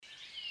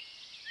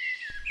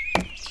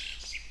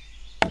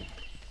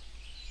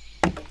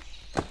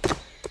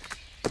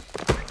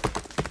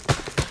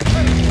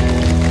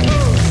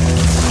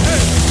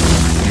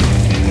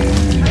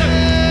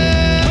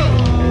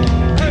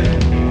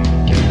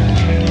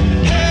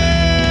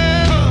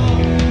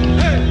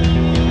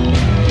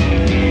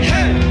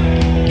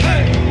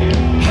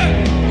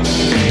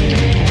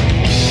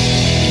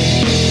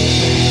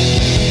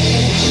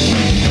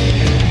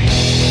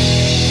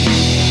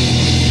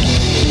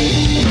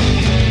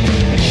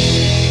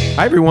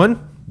Hi,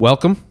 everyone.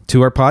 Welcome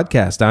to our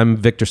podcast. I'm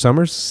Victor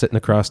Summers, sitting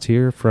across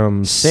here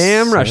from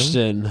Sam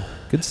Rushton.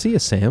 Good to see you,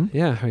 Sam.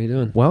 Yeah, how you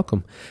doing?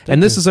 Welcome.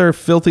 And this is our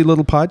filthy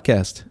little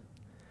podcast.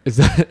 Is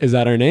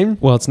that our name?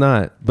 Well, it's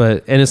not,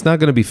 and it's not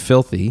going to be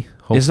filthy.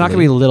 Hopefully. It's not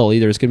going to be little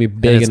either. It's going to be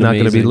big and it's not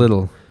going to be amazing.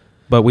 little.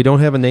 But we don't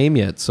have a name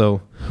yet,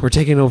 so We're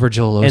taking over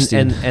Joel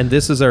Osteen. and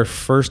this is our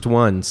first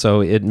one, so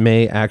it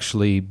may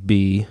actually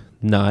be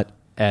not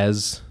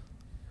as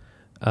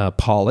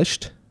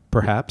polished,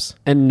 perhaps,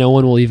 and no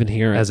one will even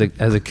hear it. as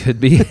it could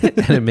be,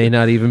 and it may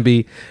not even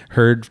be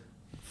heard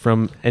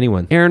from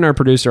anyone. Aaron, our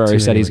producer, already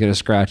said anyone. he's going to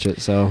scratch it.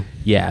 So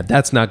Yeah,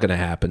 that's not going to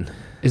happen.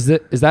 is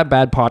that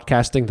bad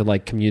podcasting to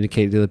like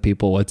communicate to the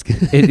people what's?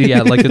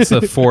 Yeah, like it's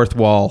the fourth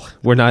wall.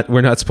 We're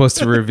not supposed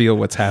to reveal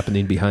what's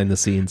happening behind the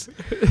scenes.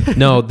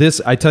 No,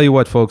 I tell you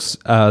what, folks,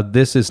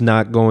 this is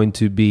not going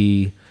to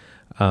be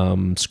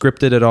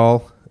scripted at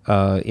all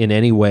in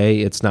any way.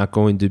 It's not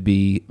going to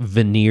be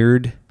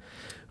veneered.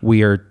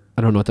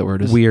 I don't know what that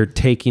word is. We are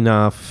taking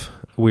off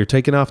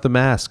the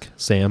mask,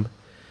 Sam.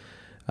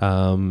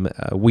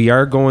 We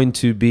are going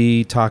to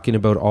be talking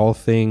about all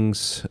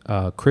things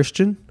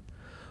Christian,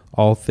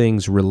 all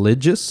things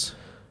religious.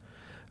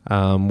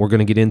 We're going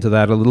to get into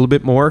that a little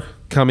bit more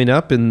coming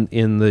up in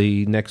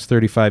the next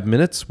 35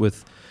 minutes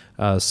with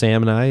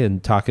Sam and I,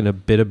 and talking a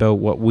bit about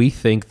what we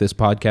think this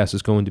podcast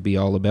is going to be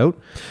all about.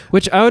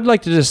 Which I would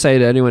like to just say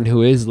to anyone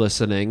who is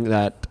listening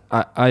that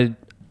I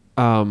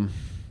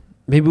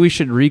maybe we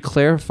should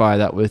re-clarify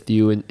that with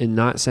you in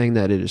not saying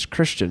that it is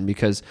Christian,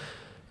 because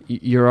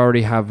you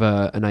already have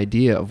an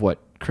idea of what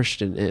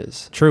Christian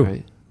is. True.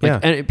 Right? Yeah.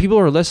 And people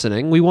who are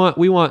listening, we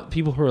want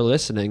people who are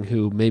listening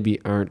who maybe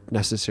aren't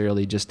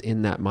necessarily just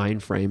in that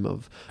mind frame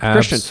of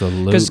Christian.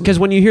 Absolutely. Because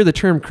when you hear the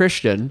term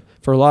Christian,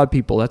 for a lot of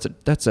people, that's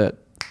a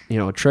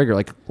a trigger.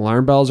 Like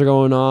alarm bells are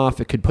going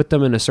off. It could put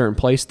them in a certain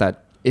place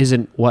that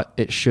isn't what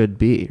it should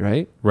be.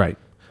 Right. Right.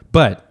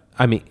 But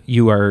I mean,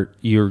 you're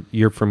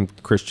from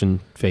Christian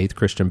faith,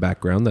 Christian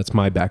background. That's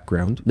my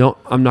background. No,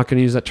 I'm not going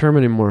to use that term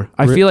anymore.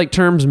 I feel like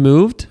terms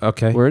moved.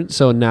 Okay.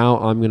 So now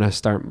I'm going to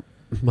start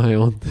my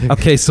own thing.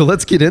 Okay, so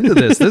let's get into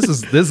this. This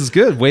is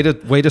good. Way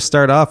to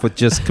start off with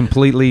just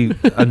completely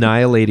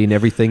annihilating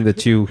everything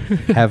that you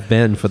have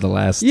been for the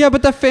last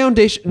but the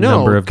foundation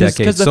number of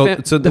decades.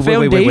 The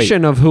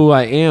foundation of who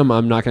I am,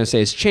 I'm not going to say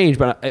has changed,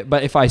 but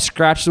if I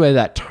scratched away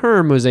that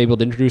term, was able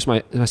to introduce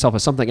myself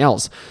as something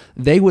else,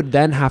 they would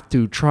then have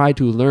to try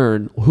to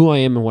learn who I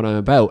am and what I'm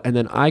about, and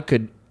then I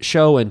could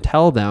show and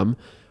tell them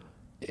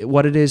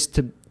what it is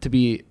to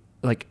be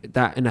like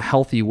that in a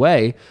healthy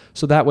way,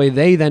 so that way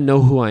they then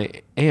know who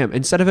I am,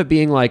 instead of it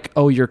being like,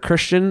 oh, you're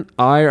Christian,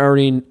 I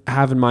already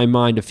have in my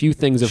mind a few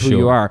things of who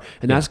you are,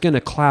 and that's going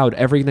to cloud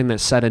everything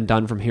that's said and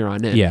done from here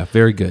on in. Yeah,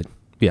 very good.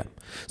 Yeah.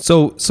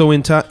 So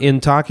in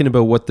talking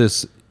about what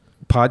this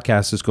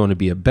podcast is going to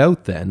be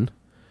about, then,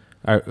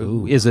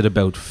 is it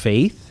about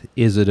faith?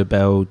 Is it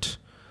about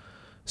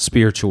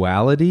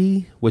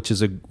spirituality, which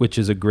is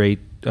a great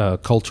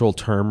cultural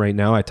term right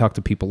now? I talk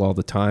to people all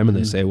the time, and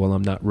they say, well,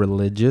 I'm not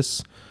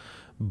religious,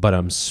 but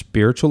I'm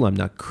spiritual. I'm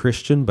not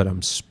Christian, but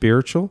I'm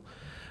spiritual.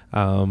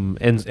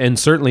 And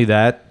certainly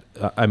that,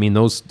 I mean,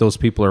 those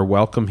people are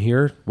welcome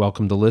here,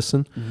 welcome to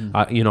listen.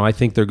 Mm-hmm. I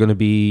think they're going to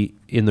be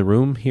in the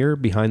room here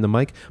behind the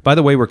mic. By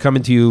the way, we're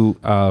coming to you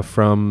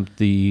from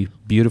the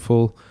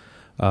beautiful,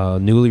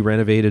 newly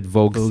renovated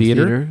Vogue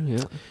Theater.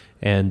 Yeah.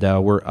 And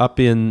we're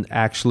up in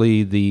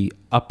actually the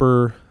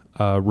upper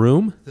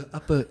room.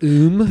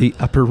 The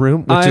upper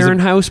room. Which Iron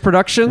is House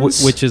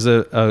Productions. which is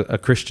a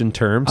Christian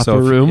term. Upper So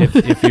room.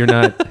 if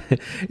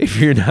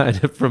you're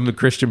not from a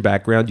Christian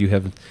background,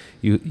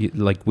 you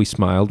like, we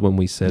smiled when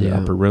we said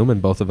upper room, and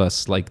both of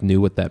us like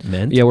knew what that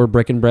meant. Yeah, we're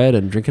breaking bread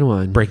and drinking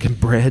wine. Breaking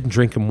bread and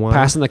drinking wine.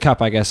 Passing the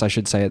cup, I guess I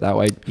should say it that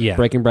way. Yeah.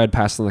 Breaking bread,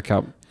 passing the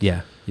cup.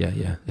 Yeah.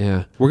 Yeah.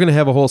 We're going to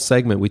have a whole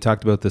segment. We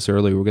talked about this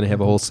earlier. We're going to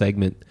have a whole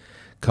segment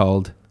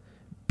called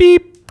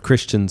Beep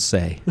Christians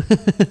Say.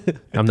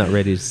 I'm not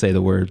ready to say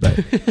the word,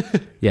 but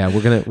yeah,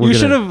 we're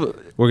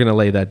gonna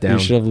lay that down. You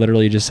should have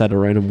literally just said a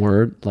random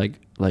word like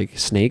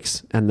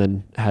snakes, and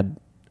then had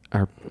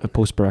our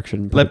post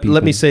production.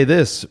 Let me say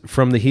this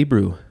from the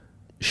Hebrew,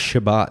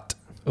 Shabbat.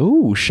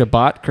 Oh,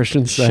 Shabbat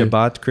Christians say.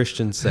 Shabbat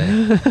Christians say.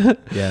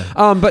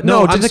 Yeah. But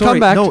no, I'm to sorry.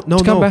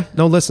 come back.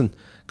 No, listen,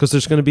 because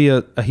there's going to be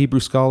a Hebrew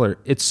scholar.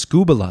 It's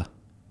scubala.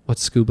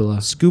 What's scubala?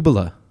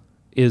 Scubala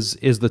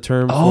is the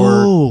term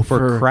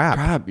for crap.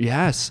 Crap,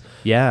 yes.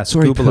 Yeah,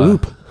 Sorry,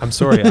 scubala. poop. I'm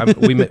sorry.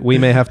 We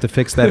may have to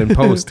fix that in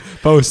post.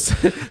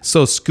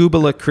 So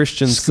scubala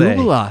Christians say.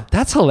 Scubala.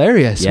 That's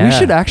hilarious. Yeah. We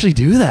should actually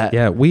do that.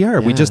 Yeah, we are.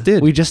 Yeah. We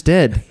just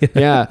did.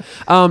 Yeah.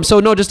 So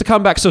no, just to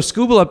come back. So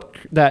scubala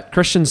that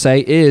Christians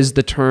say is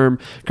the term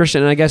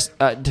Christian. And I guess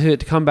to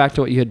come back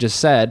to what you had just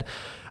said,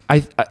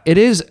 it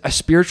is a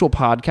spiritual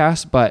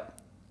podcast, but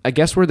I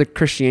guess where the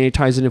Christianity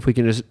ties in, if we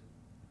can just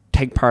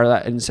take part of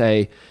that and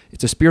say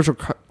it's a spiritual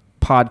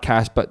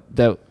podcast, but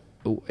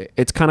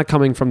it's kind of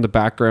coming from the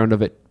background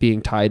of it being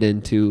tied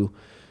into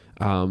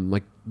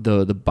like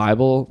the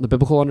Bible, the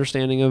biblical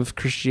understanding of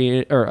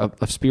Christianity or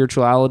of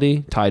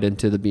spirituality, tied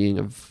into the being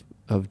of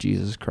of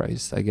Jesus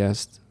Christ, I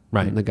guess.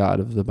 Right. And the God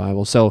of the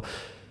Bible. So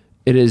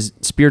it is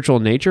spiritual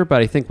in nature,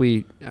 but I think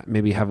we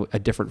maybe have a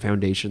different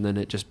foundation than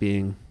it just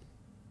being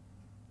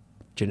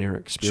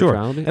generic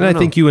spirituality. Sure. And I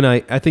think you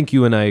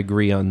and I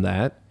agree on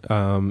that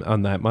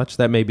much.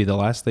 That may be the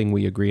last thing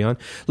we agree on.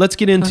 Let's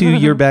get into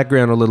your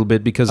background a little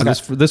bit, because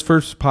this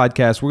first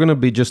podcast, we're going to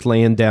be just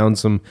laying down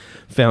some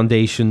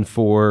foundation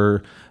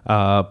for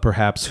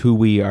perhaps who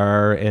we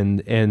are.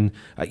 And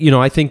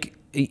I think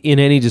in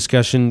any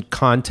discussion,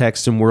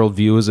 context and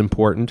worldview is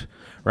important,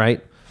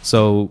 right?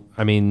 So,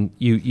 I mean,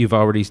 you've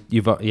already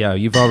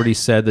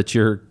said that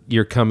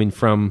you're coming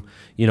from,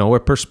 a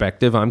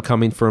perspective. I'm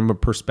coming from a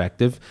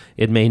perspective.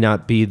 It may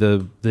not be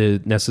the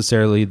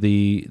necessarily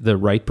the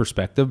right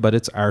perspective, but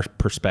it's our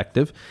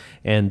perspective,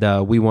 and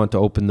we want to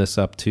open this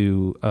up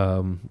to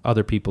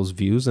other people's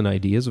views and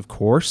ideas, of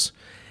course,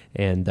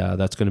 and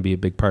that's going to be a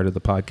big part of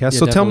the podcast.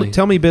 So definitely.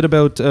 tell me a bit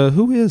about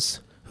who is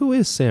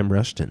Sam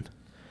Rushton?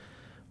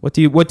 What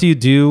do you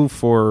do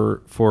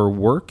for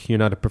work? You're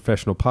not a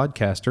professional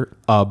podcaster,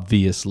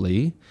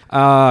 obviously.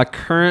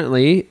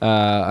 Currently,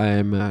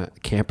 I'm a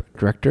camp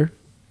director,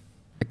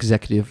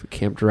 executive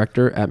camp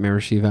director at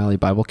Miramichi Valley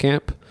Bible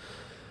Camp.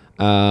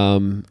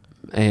 Previous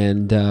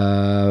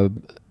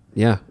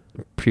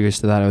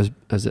to that, I was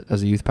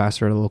as a youth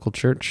pastor at a local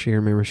church here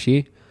in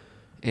Miramichi.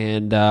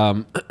 And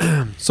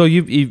so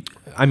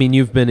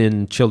you've been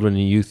in children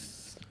and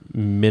youth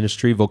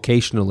ministry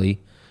vocationally.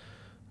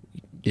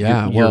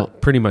 Yeah, you're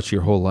pretty much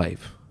your whole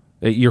life,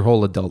 your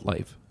whole adult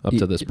life up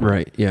to this point.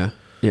 Right, yeah.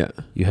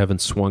 You haven't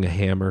swung a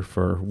hammer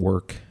for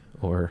work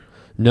or...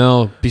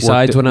 No,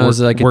 besides when I was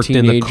like a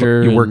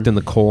teenager. You worked in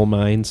the coal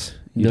mines.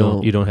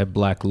 You don't have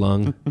black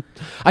lung.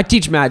 I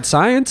teach mad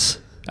science.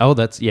 Oh,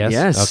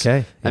 yes.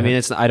 Okay. Yeah. I mean,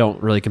 I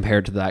don't really compare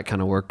it to that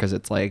kind of work because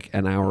it's like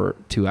an hour,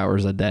 2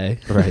 hours a day.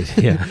 Right.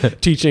 Yeah.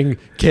 Teaching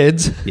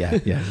kids.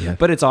 Yeah.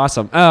 But it's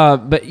awesome.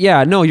 But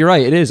yeah, no, you're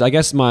right. It is. I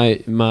guess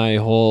my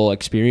whole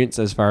experience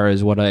as far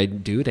as what I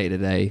do day to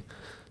day,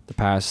 the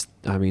past,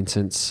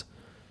 since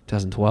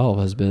 2012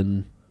 has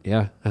been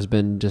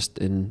just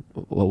in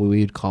what we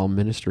would call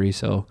ministry.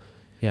 So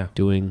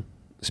doing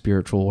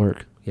spiritual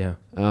work. Yeah.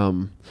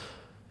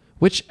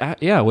 Which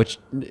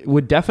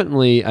would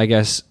definitely, I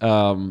guess,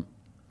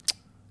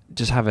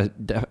 just have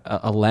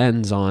a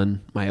lens on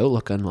my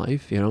outlook on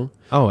life, Oh,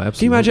 absolutely.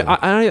 Can you imagine?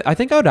 I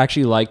think I would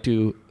actually like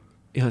to,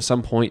 at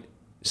some point,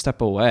 step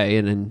away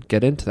and then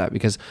get into that,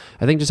 because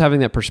I think just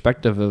having that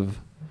perspective of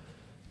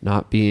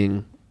not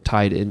being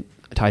tied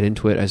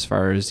into it as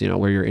far as,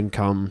 where your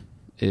income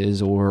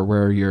is or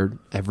where your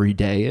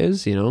everyday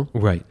is,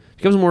 Right. It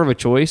becomes more of a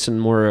choice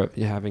and more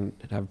having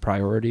to have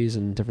priorities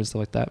and different stuff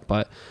like that.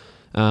 But,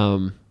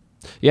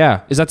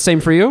 yeah. Is that the same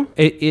for you?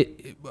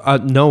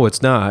 No,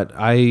 it's not.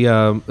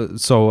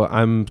 So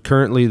I'm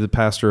currently the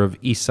pastor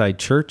of Eastside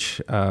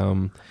Church,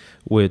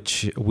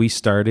 which we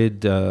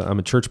started. I'm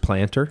a church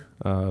planter.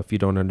 If you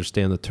don't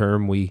understand the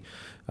term, we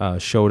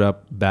showed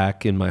up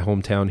back in my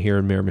hometown here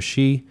in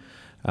Miramichi,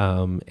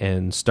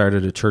 and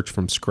started a church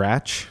from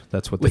scratch.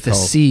 That's what they call a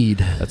seed.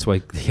 That's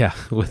why. Yeah.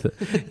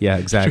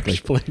 Exactly.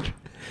 Church planter.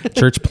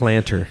 Church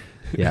planter.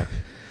 Yeah.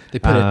 They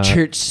put a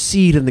church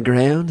seed in the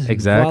ground.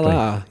 Exactly.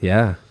 Voila.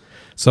 Yeah.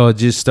 So it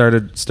just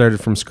started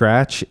from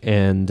scratch,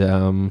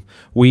 and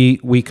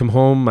we come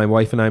home. My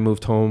wife and I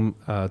moved home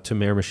to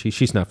Miramichi.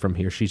 She's not from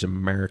here; she's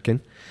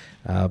American,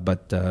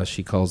 but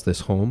she calls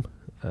this home.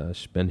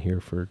 She's been here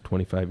for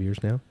 25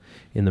 years now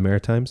in the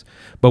Maritimes.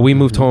 But we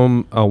moved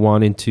home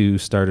wanting to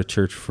start a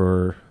church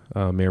for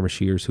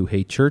Miramichiers who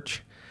hate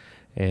church,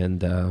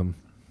 and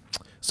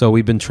so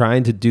we've been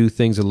trying to do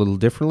things a little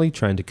differently,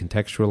 trying to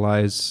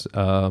contextualize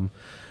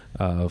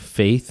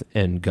faith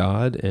and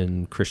God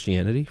and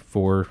Christianity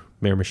for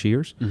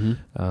Miramichiers.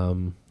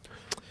 Mm-hmm.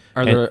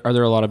 Are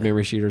there a lot of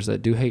Miramichiers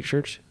that do hate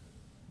church?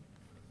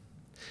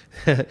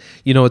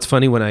 It's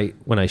funny when I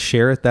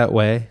share it that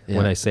way,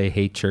 when I say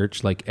hate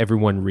church, like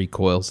everyone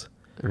recoils.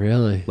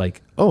 Really?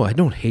 Like, oh, I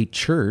don't hate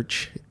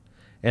church.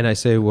 And I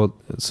say, well,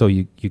 so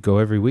you go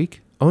every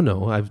week? Oh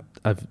no,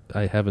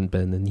 I haven't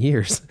been in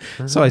years.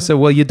 So I said,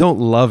 well, you don't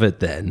love it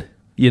then,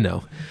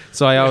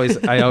 So I always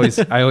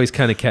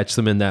kind of catch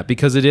them in that,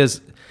 because it is,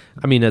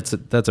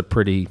 that's a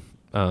pretty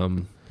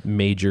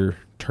major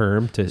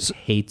term to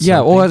hate something.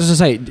 Yeah, well, I was just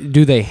say,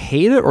 do they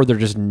hate it or they're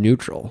just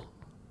neutral?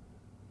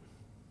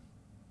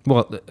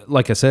 Well,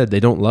 like I said, they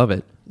don't love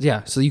it.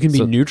 Yeah, so you can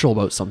be neutral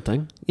about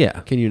something. Yeah.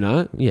 Can you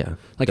not? Yeah.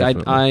 Like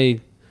I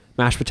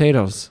mashed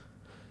potatoes.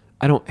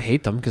 I don't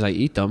hate them because I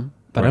eat them,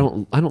 but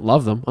right. I don't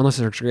love them unless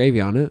there's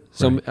gravy on it.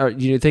 So right.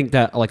 You think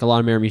that like a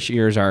lot of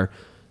Miramichiers are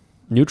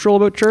neutral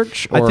about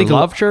church, or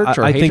love church,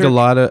 or hate church? I think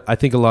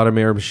a lot of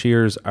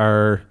Miramichiers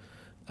are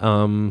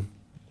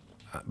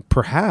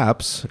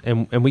perhaps,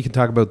 and we can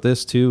talk about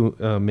this too,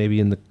 maybe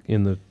in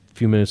the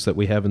few minutes that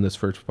we have in this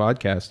first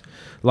podcast.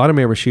 A lot of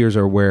Miramichiers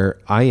are where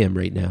I am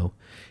right now,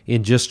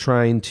 in just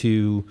trying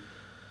to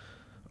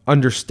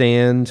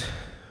understand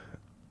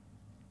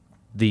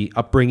the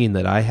upbringing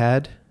that I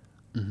had,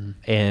 mm-hmm.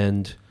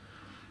 and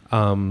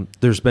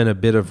there's been a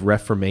bit of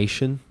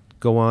reformation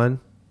go on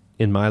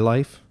in my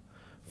life,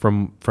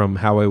 from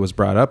how I was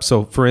brought up.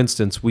 So, for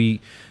instance,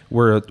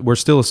 we're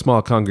still a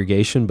small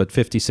congregation, but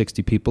 50,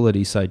 60 people at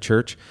Eastside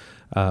Church.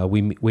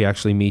 We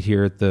actually meet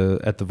here at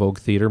the Vogue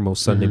Theater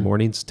most Sunday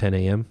mornings, 10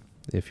 a.m.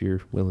 If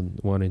you're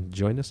want to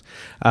join us.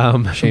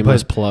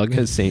 Shameless plug.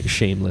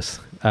 Shameless.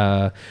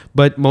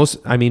 But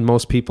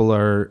most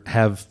people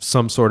have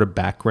some sort of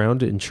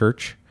background in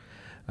church,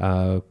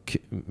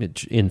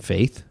 in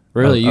faith.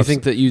 Really? You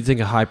think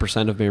a high %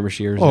 of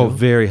membership? Oh,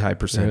 very high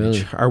percentage.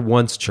 Really? Are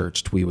once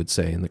churched, we would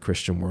say, in the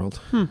Christian world.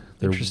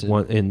 They're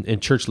in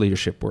church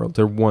leadership world.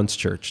 They're once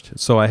churched.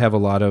 So I have a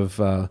lot of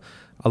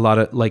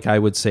like I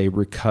would say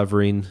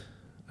recovering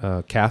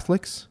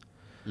Catholics,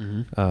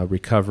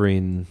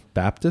 recovering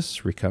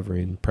Baptists,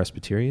 recovering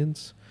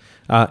Presbyterians,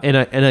 and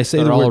I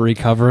say they're all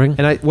recovering.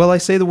 And I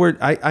say the word.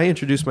 I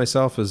introduce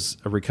myself as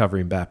a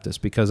recovering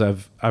Baptist because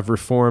I've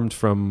reformed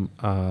from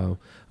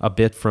a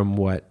bit from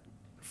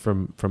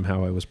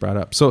how I was brought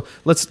up. So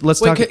let's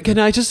talk. Can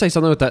I just say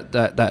something with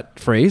that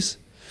phrase?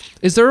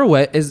 Is there a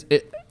way?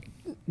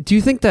 Do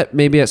you think that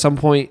maybe at some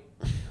point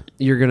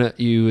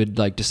you would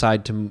like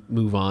decide to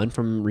move on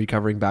from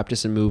recovering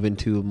Baptist and move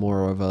into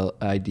more of a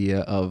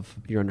idea of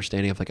your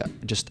understanding of like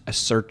just a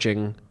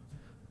searching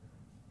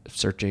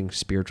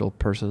spiritual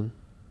person?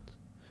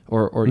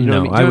 Or you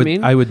know what I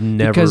mean? I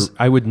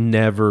would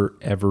never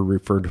ever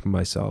refer to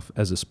myself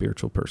as a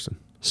spiritual person.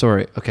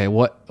 Sorry. Okay.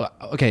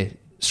 Okay.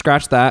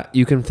 Scratch that.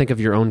 You can think of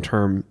your own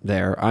term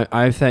there.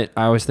 I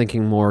was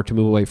thinking more to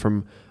move away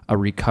from a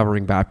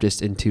recovering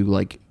Baptist into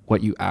like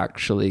what you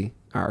actually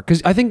are.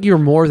 Because I think you're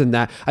more than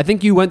that. I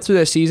think you went through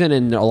that season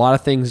and a lot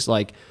of things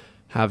like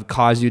have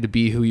caused you to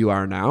be who you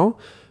are now.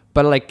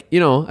 But like,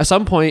 at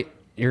some point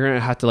you're going to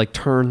have to like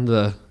turn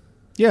and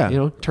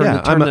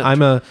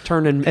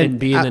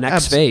be in the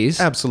next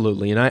phase.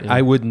 Absolutely. And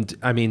I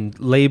wouldn't,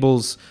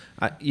 labels,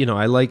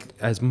 I like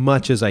as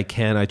much as I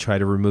can, I try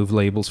to remove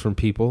labels from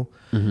people.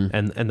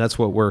 And that's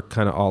what we're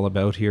kind of all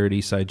about here at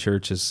Eastside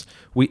Church is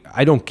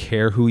I don't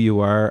care who you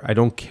are. I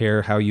don't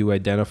care how you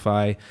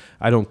identify.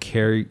 I don't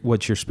care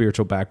what your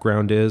spiritual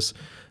background is.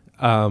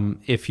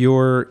 If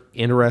you're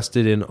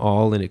interested in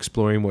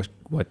exploring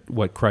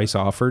what Christ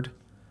offered,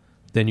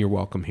 then you're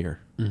welcome here.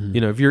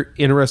 If you're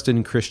interested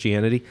in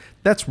Christianity,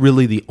 that's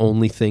really the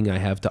only thing I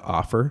have to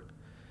offer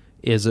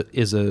is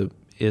a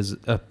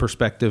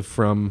perspective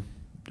from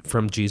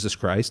Jesus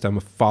Christ. I'm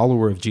a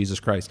follower of Jesus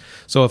Christ.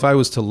 So if I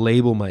was to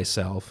label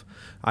myself,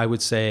 I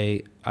would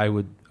say I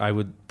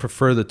would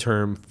prefer the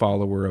term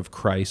follower of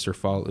Christ or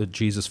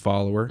Jesus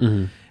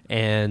follower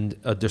and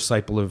a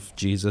disciple of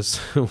Jesus,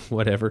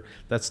 whatever.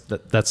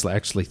 That's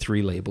actually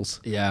 3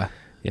 labels. Yeah.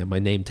 Yeah, my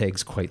name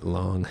tag's quite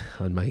long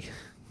on my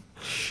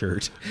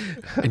shirt.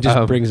 It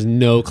just brings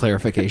no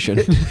clarification.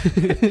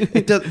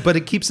 It does, but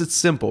it keeps it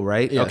simple,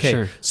 right? Yeah, okay.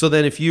 Sure. So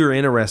then if you're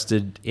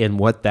interested in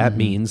what that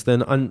means,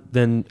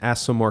 then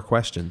ask some more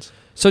questions.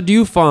 So do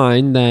you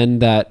find then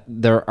that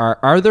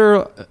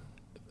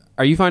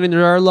are you finding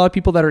there are a lot of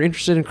people that are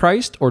interested in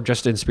Christ or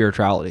just in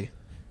spirituality?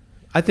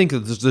 I think that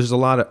there's a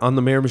lot on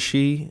the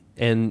Miramichi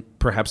and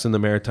perhaps in the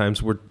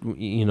Maritimes,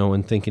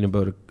 in thinking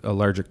about a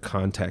larger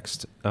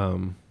context,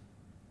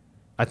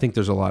 I think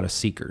there's a lot of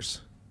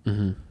seekers.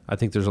 I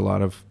think there's a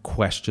lot of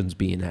questions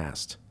being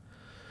asked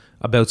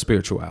about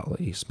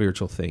spirituality,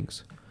 spiritual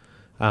things.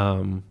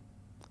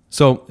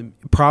 So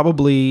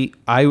probably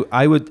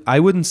I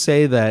wouldn't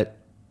say that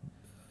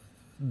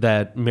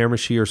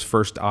Miramichi's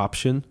first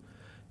option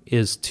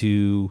is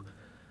to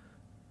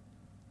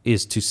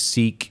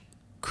seek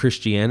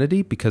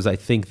Christianity because I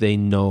think they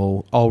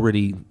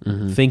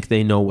think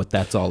they know what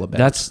that's all about.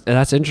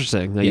 That's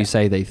interesting that you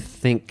say they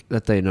think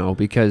that they know,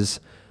 because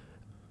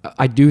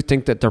I do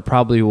think that there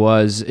probably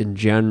was in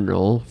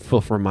general,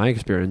 from my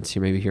experience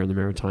maybe here in the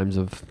Maritimes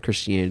of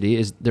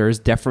Christianity, there is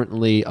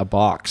definitely a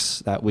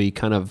box that we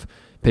kind of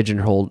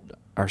pigeonholed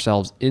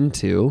ourselves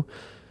into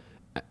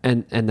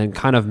and then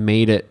kind of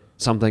made it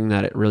something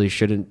that it really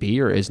shouldn't be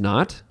or is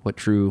not what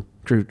true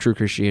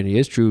Christianity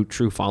is,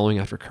 true following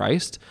after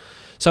Christ.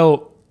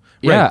 So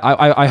yeah,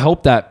 right. I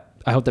hope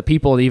that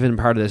people, and even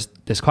part of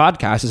this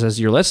podcast is, as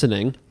you're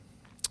listening,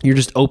 you're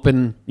just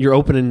open. You're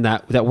open in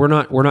that we're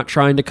not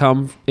trying to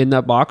come in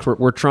that box.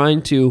 We're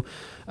trying to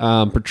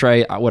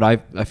portray what I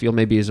feel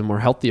maybe is a more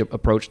healthy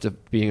approach to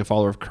being a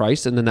follower of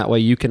Christ, and then that way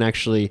you can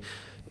actually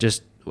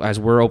just, as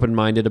we're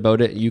open-minded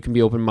about it, you can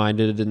be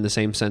open-minded in the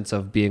same sense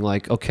of being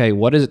like, okay,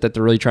 what is it that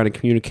they're really trying to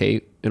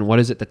communicate, and what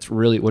does it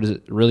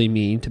really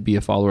mean to be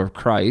a follower of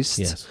Christ,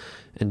 yes,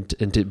 and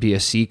to be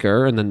a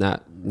seeker, and then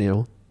that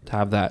to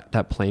have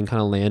that plane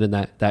kind of land in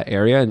that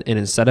area, and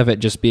instead of it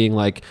just being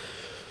like,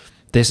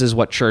 this is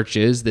what church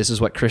is, this is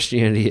what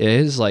Christianity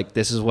is, like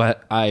this is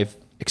what I've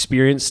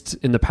experienced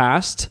in the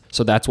past,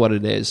 so that's what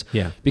it is.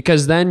 Yeah.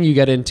 Because then you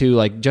get into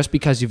like, just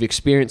because you've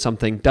experienced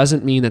something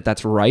doesn't mean that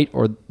that's right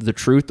or the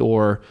truth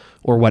or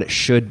what it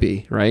should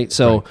be, right?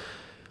 So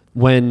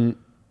when,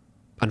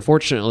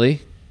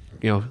 unfortunately,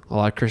 a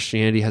lot of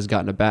Christianity has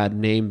gotten a bad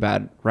name,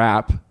 bad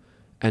rap,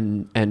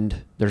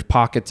 and there's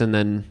pockets, and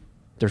then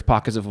there's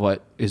pockets of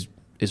what is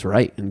is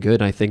right and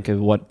good. I think of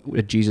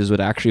what Jesus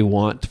would actually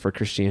want for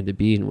Christianity to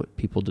be and what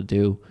people to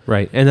do.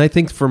 Right. And I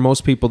think for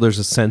most people, there's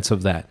a sense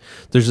of that.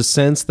 There's a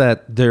sense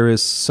that there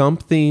is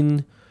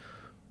something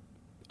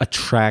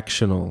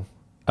attractional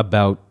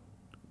about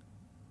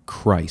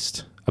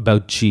Christ,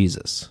 about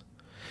Jesus.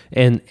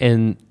 And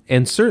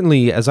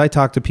certainly as I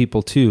talk to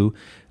people too,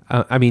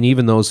 I mean,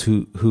 even those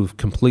who've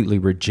completely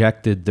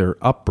rejected their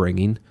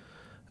upbringing,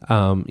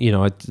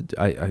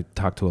 I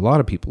talk to a lot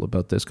of people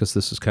about this because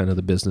this is kind of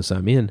the business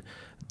I'm in.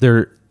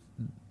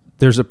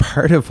 There's a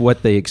part of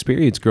what they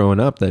experience growing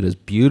up that is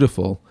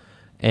beautiful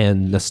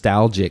and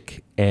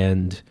nostalgic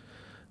and,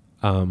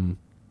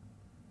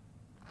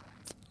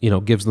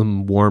 gives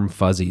them warm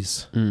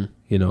fuzzies,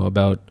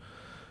 about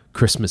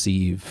Christmas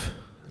Eve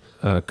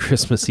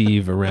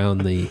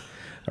around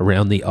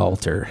the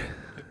altar,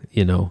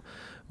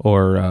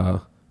 or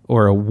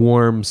a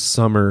warm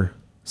summer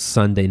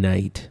Sunday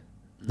night.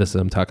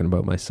 I'm talking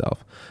about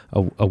myself.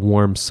 A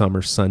warm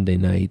summer Sunday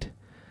night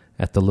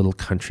at the little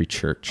country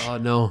church. Oh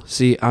no!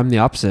 See, I'm the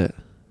opposite.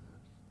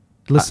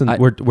 Listen,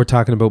 we're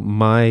talking about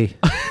my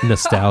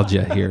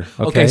nostalgia here.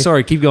 Okay,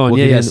 sorry. Keep going.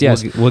 Yes.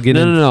 We'll get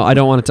No. I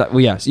don't want to talk.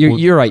 Well, yes,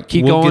 you're right.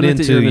 Keep going. We'll get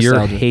into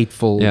your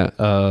hateful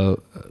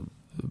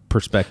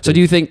perspective. So do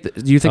you think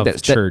that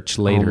church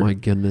later? Oh my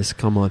goodness!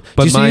 Come on.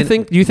 But do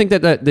you think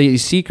that the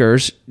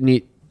seekers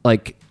need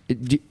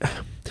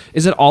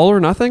is it all or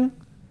nothing?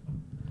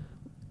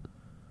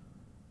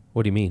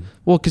 What do you mean?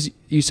 Well, because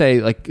you say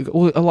a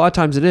lot of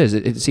times it is.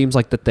 It seems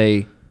like that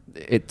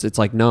it's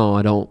like, no,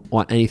 I don't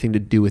want anything to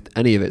do with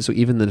any of it. So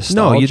even the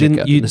nostalgia.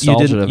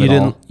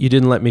 No, you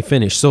didn't let me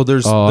finish. So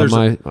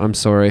I'm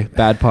sorry.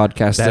 Bad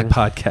podcasting. Bad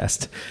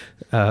podcast.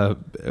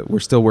 We're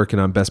still working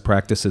on best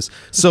practices.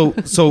 So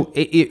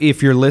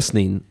if you're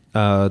listening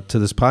to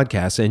this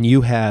podcast and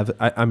you have,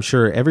 I'm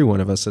sure every one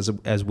of us,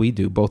 as we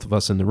do, both of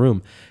us in the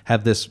room,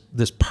 have this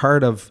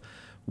part of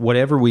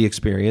whatever we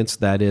experience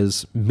that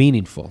is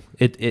meaningful.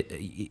 If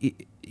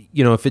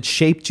it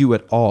shaped you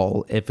at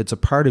all, if it's a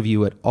part of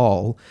you at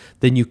all,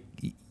 then you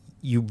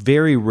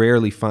very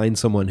rarely find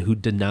someone who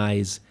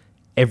denies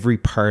every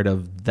part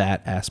of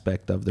that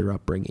aspect of their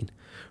upbringing,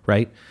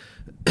 right?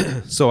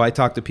 So I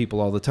talk to people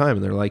all the time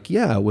and they're like,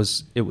 yeah, it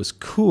was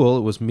cool,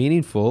 it was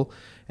meaningful,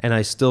 and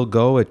I still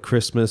go at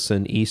Christmas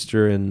and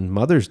Easter and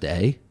Mother's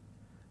Day,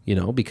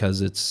 because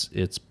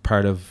it's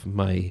part of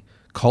my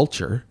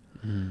culture.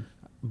 Mm.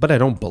 But I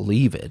don't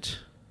believe it,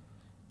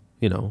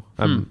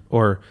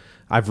 or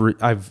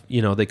I've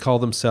they call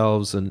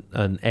themselves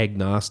an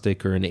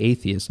agnostic or an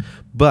atheist,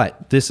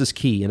 but this is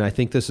key. And I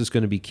think this is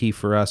going to be key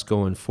for us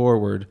going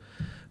forward,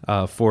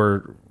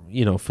 for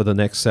the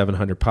next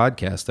 700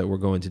 podcasts that we're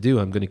going to do.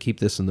 I'm going to keep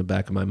this in the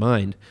back of my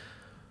mind.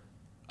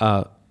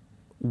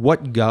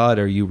 What God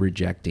are you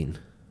rejecting?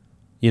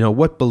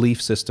 What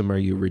belief system are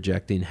you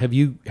rejecting? Have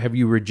you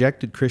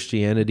rejected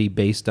Christianity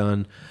based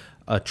on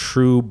a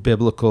true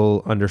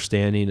biblical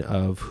understanding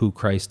of who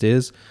Christ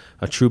is,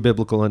 a true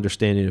biblical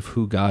understanding of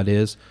who God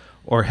is,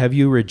 or have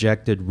you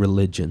rejected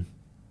religion?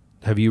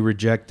 Have you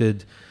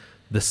rejected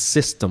the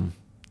system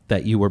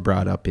that you were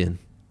brought up in?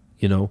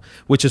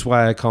 Which is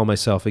why I call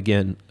myself,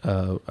 again,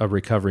 a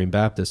recovering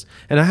Baptist.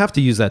 And I have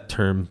to use that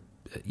term,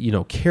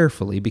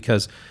 carefully,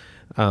 because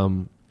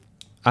I'm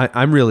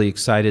really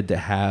excited to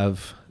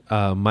have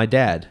my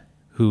dad,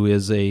 who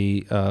is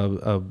a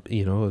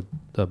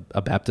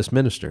Baptist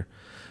minister.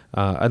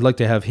 I'd like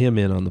to have him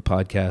in on the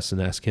podcast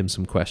and ask him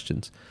some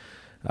questions.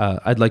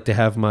 I'd like to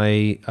have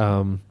my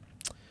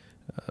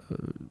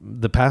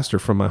the pastor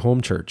from my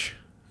home church,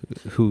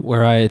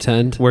 where I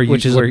attend,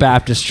 which is a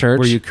Baptist church,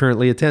 where you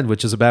currently attend,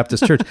 which is a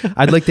Baptist church.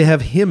 I'd like to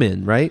have him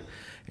in, right?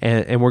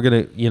 And we're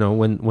gonna,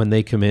 when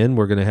they come in,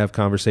 we're gonna have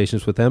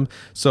conversations with them.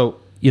 So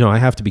I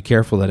have to be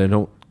careful that I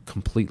don't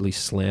completely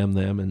slam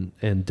them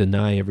and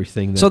deny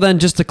everything. So then,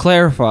 just to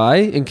clarify,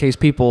 in case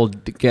people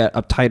get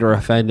uptight or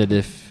offended,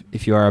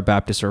 if you are a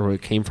Baptist or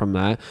it came from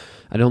that,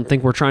 I don't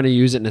think we're trying to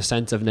use it in a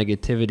sense of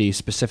negativity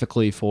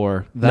specifically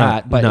for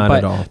that. Not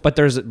at all. But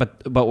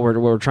what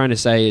we're trying to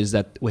say is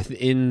that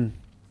within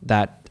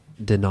that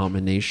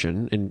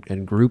denomination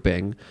and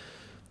grouping,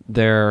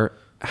 there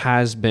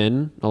has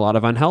been a lot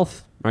of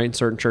unhealth, right, in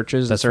certain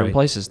churches and certain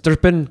places. There's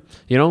been,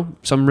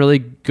 some really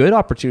good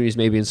opportunities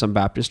maybe in some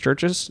Baptist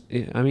churches.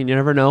 I mean, you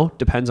never know.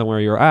 Depends on where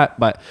you're at.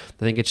 But I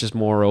think it's just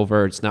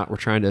moreover, it's not, we're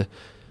trying to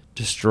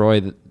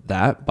destroy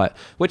that, but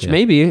which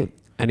maybe,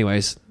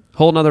 anyways,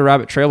 whole nother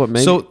rabbit trail, but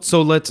maybe.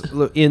 So let's,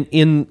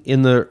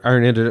 in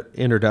our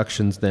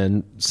introductions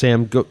then,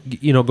 Sam, go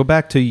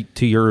back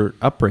to your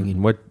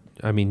upbringing.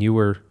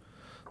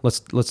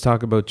 Let's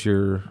talk about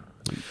your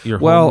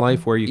home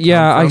life, where you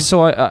come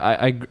from.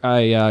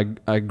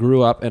 I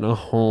grew up in a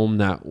home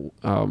that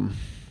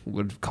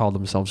would call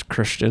themselves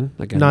Christian.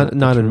 Again,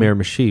 not in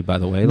Miramichi, by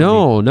the way.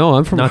 No,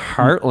 I'm from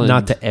Heartland.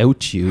 Not to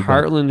out you,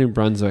 Heartland, New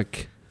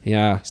Brunswick.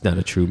 Yeah, it's not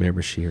a true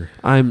Miramichier.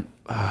 I'm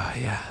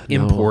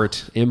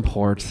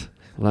import.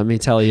 Let me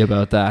tell you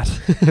about that.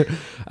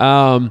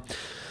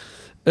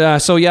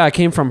 So yeah, I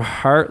came from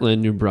Heartland,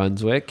 New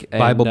Brunswick. And,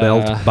 Bible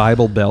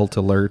Belt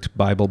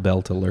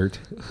alert.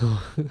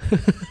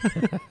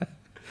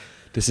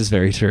 This is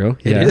very true.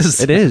 It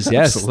is. It is.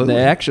 Yes, Absolutely.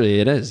 actually,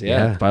 it is.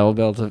 Yeah, Bible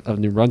Belt of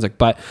New Brunswick.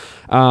 But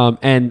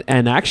and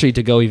actually,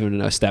 to go even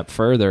a step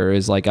further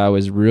is like I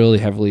was really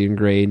heavily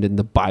ingrained in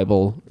the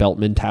Bible Belt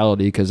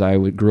mentality because I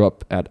grew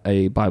up at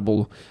a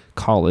Bible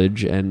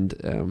college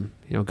and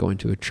going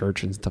to a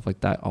church and stuff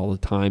like that all the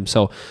time.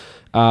 So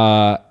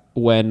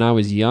when I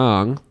was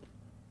young,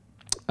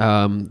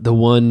 the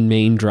one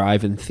main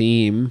drive and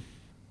theme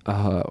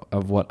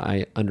of what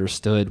I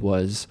understood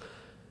was.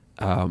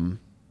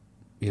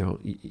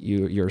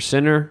 You're a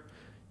sinner,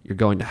 you're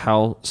going to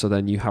hell, so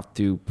then you have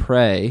to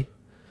pray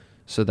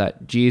so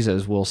that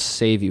Jesus will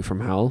save you from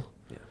hell.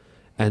 Yeah.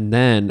 And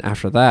then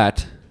after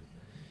that,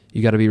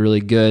 you got to be really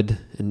good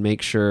and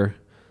make sure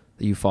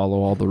that you follow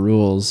all the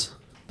rules,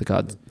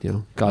 God's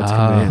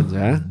commands.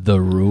 Yeah? The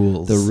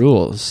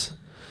rules.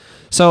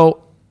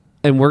 So,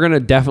 and we're going to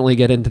definitely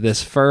get into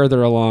this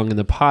further along in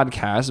the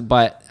podcast,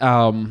 but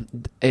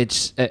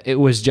it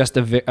was just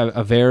a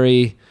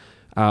very,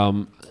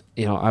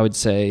 I would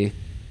say,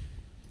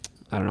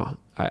 I don't know.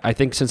 I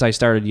think since I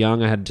started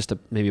young, I had just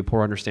maybe a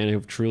poor understanding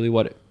of truly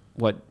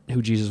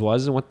who Jesus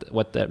was and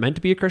what that meant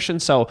to be a Christian.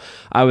 So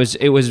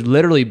it was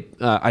literally,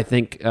 I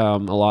think, a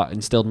lot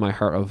instilled in my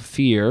heart of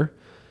fear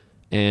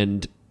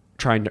and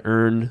trying to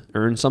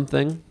earn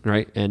something,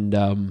 right? And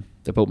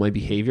about my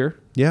behavior.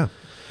 Yeah.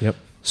 Yep.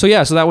 So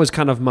that was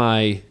kind of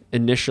my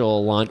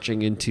initial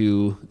launching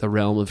into the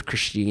realm of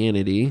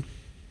Christianity.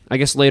 I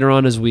guess later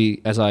on, as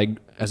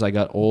I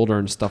got older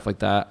and stuff like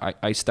that,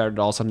 I started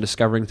all of a sudden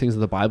discovering things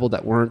in the Bible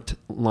that weren't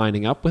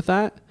lining up with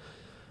that,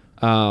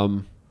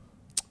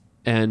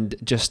 and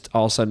just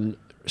all of a sudden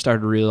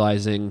started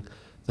realizing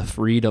the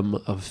freedom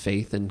of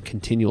faith and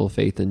continual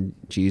faith in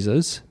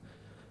Jesus.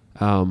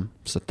 So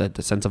that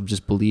the sense of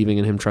just believing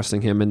in Him,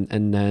 trusting Him,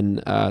 and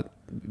then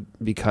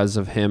because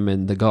of Him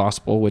and the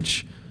gospel,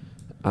 which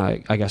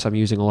I guess I'm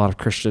using a lot of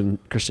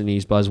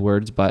Christianese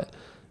buzzwords,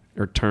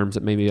 or terms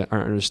that maybe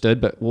aren't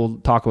understood, but we'll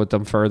talk about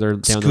them further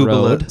down the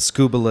road.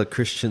 Scuba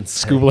Christians.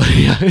 Scuba,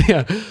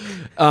 yeah.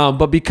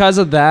 But because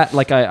of that,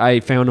 like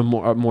I found a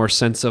more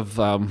sense of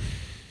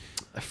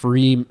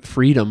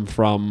freedom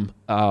from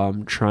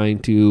trying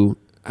to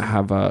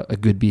have a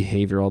good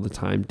behavior all the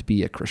time to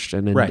be a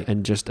Christian,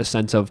 and just a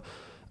sense of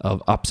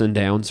ups and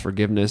downs,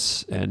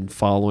 forgiveness, and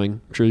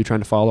truly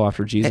trying to follow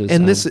after Jesus.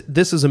 And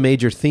this is a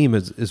major theme,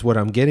 is what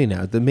I'm getting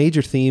at. The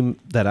major theme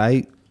that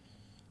I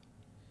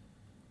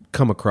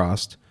come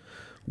across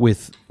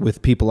with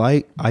people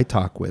I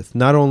talk with,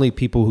 not only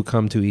people who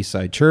come to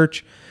Eastside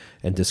Church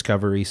and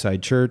discover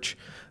Eastside Church,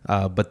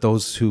 but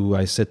those who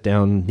I sit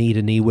down knee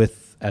to knee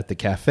with at the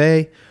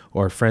cafe,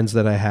 or friends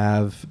that I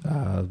have,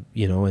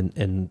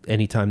 and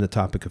anytime the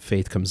topic of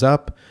faith comes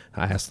up,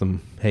 I ask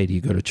them, hey, do you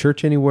go to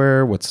church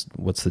anywhere? What's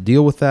the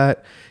deal with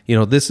that?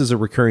 This is a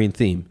recurring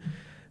theme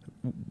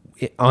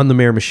on the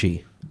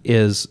Miramichi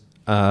is,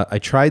 I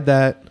tried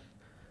that.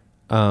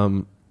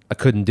 I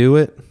couldn't do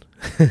it.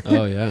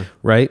 Oh yeah.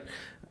 Right.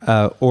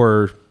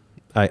 Or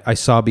I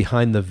saw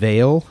behind the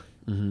veil,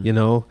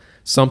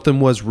 something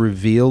was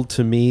revealed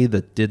to me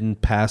that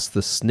didn't pass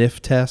the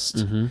sniff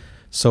test,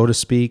 so to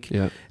speak.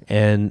 Yeah.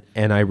 And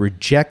I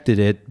rejected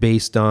it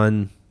based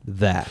on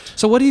that.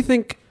 So what do you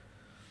think,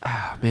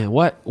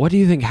 what do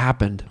you think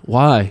happened?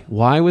 Why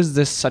was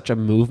this such a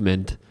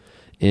movement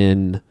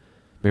in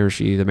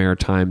Miramichi, the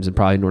Maritimes, and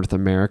probably North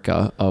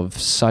America of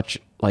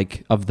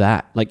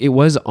that? Like, it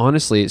was,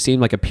 honestly, it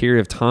seemed like a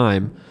period of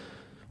time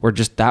where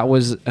just that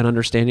was an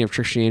understanding of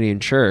Christianity and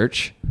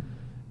church,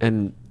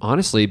 and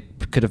honestly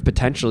could have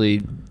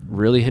potentially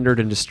really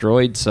hindered and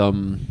destroyed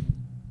some,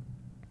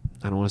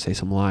 I don't want to say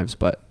some lives,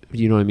 but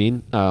you know what I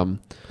mean? I'm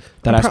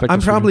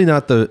probably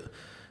not,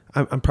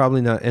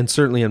 and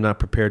certainly I'm not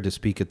prepared to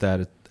speak at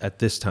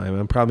this time.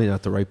 I'm probably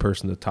not the right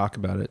person to talk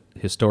about it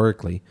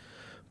historically,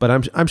 but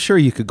I'm sure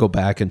you could go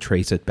back and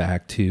trace it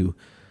back to,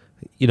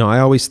 I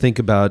always think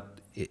about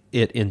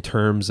it in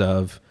terms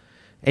of,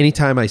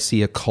 anytime I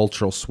see a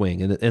cultural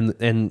swing,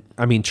 and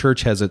I mean,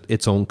 church has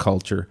its own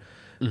culture,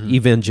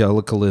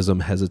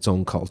 evangelicalism has its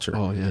own culture,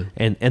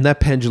 and that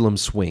pendulum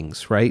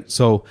swings, right?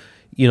 So,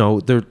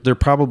 there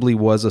probably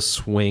was a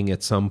swing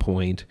at some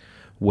point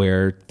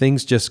where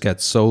things just got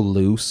so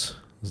loosey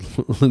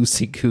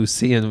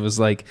goosey, and it was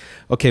like,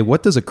 okay,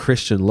 what does a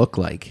Christian look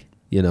like,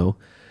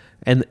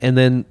 and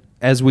then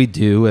as we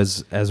do,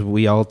 as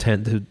we all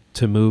tend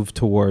to move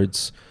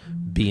towards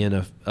being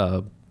a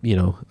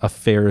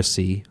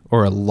Pharisee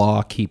or a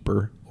law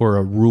keeper or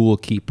a rule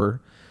keeper.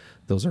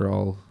 Those are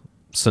all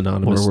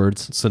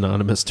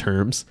synonymous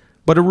terms.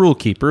 But a rule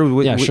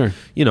keeper, sure.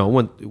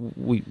 When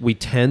we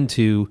tend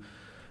to,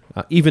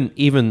 even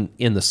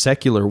in the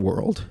secular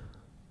world,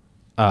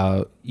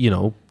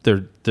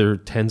 there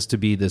tends to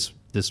be this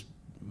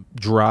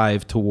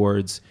drive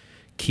towards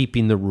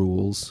keeping the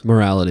rules.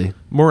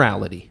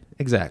 Morality,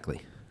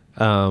 exactly.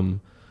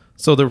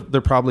 So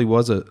there probably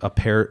was a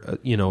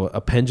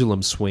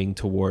pendulum swing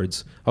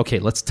towards, okay,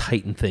 let's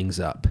tighten things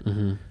up.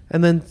 Mm-hmm.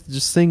 And then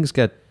just things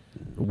got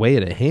way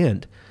out of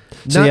hand.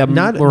 So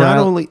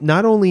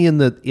not only in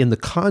the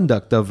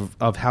conduct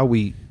of how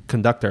we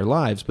conduct our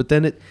lives, but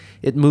then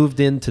it moved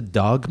into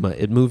dogma.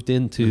 It moved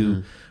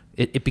into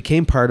it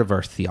became part of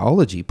our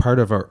theology, part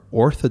of our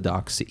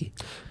orthodoxy.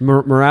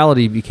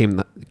 Morality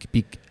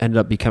ended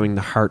up becoming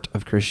the heart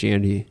of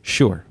Christianity.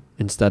 Sure,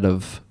 instead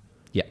of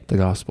the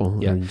gospel.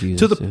 Yeah,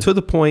 Jesus, to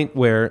the point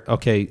where,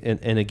 okay,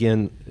 and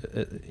again,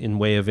 in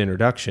way of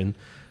introduction,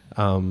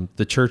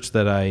 the church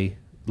that I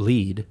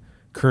lead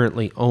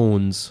currently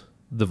owns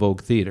the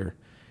Vogue Theater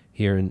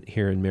here in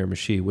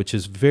Miramichi, which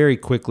is very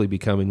quickly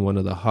becoming one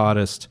of the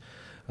hottest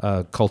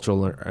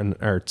cultural and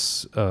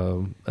arts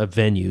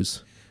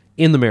venues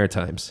in the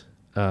Maritimes.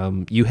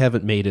 You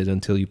haven't made it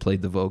until you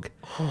played the Vogue.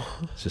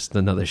 It's just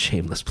another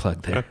shameless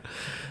plug there.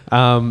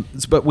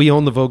 But we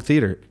own the Vogue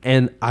Theater,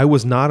 and I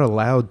was not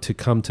allowed to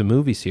come to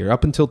movies here.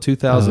 Up until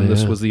 2000,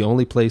 this was the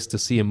only place to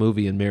see a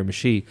movie in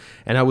Miramichi,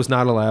 and I was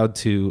not allowed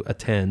to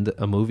attend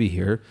a movie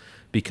here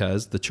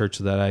because the church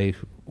that I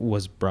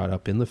was brought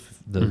up in,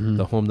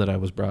 the home that I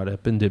was brought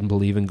up in, didn't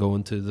believe in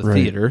going to the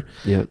theater,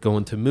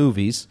 going to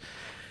movies.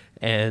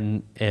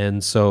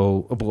 And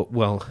so,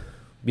 well,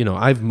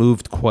 I've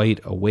moved quite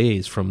a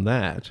ways from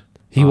that.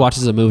 He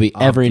watches a movie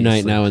every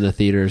night now in the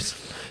theaters.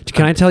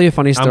 Can I tell you a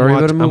funny story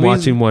about a movie? I'm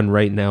watching one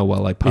right now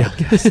while I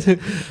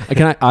podcast.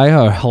 I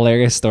have a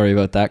hilarious story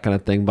about that kind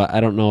of thing, but I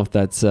don't know if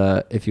that's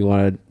if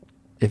you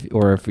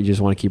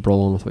just want to keep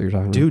rolling with what you're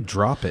talking about. Dude,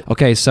 drop it.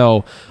 Okay,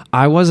 so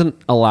I wasn't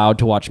allowed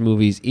to watch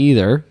movies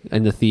either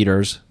in the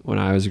theaters when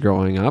I was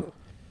growing up.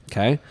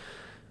 Okay.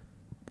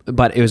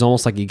 But it was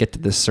almost like you get to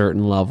this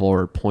certain level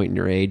or point in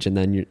your age, and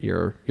then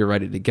you're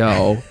ready to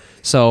go.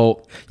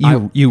 So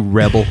you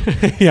rebel.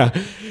 Yeah.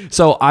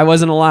 So I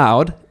wasn't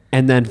allowed,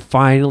 and then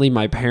finally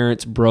my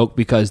parents broke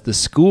because the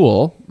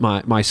school,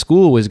 my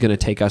school, was going to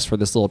take us for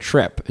this little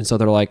trip, and so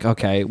they're like,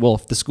 okay, well,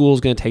 if the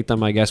school's going to take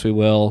them, I guess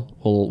we'll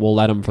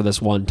let him for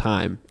this one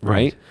time,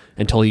 right?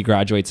 Until he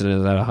graduates and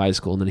is out of high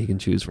school, and then he can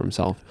choose for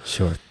himself.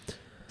 Sure.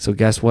 So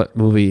guess what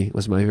movie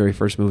was my very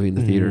first movie in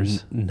the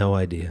theaters? No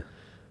idea.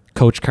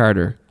 Coach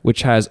Carter,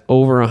 which has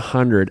over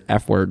 100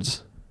 F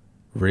words.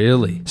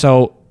 Really?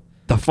 So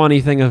the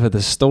funny thing of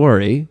the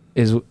story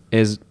is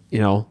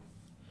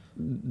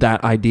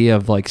that idea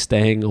of like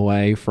staying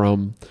away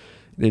from,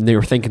 and they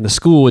were thinking the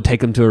school would take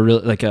them to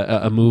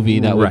a movie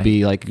that would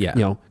be like,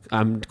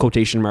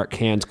 quotation mark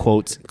hands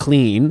quotes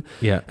clean.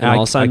 Yeah. And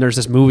all of a sudden there's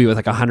this movie with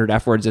like 100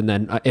 F words. And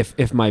then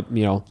if my,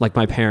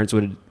 my parents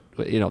would,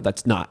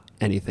 that's not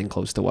anything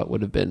close to what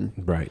would have been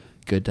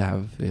good to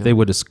have. They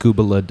would have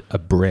scuba-led a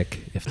brick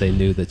if they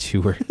knew that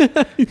you were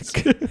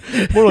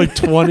more like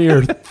 20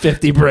 or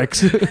 50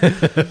 bricks.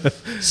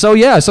 So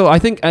I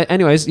think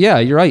anyways,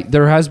 you're right.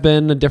 There has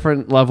been a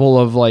different level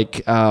of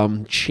like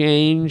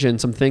change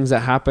and some things that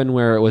happened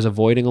where it was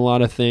avoiding a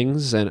lot of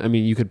things. And I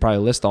mean, you could probably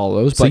list all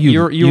those, but you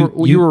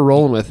were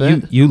rolling with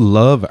it. You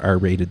love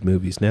R-rated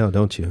movies now,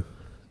 don't you?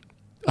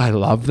 I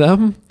love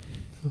them.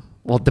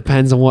 Well, it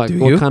depends on what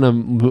kind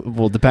of.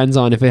 Well, depends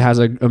on if it has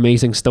an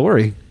amazing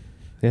story.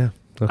 Yeah.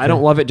 Okay. I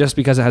don't love it just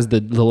because it has the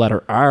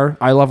letter R.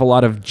 I love a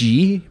lot of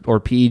G or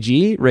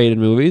PG rated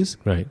movies.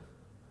 Right.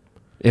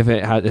 If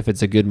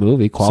it's a good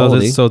movie,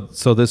 quality. So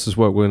this is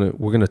what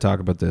we're gonna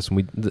talk about this,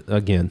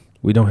 and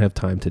we don't have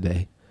time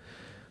today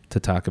to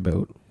talk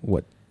about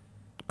what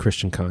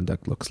Christian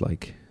conduct looks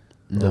like,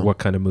 or what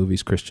kind of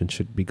movies Christians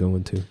should be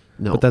going to.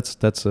 No, but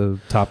that's a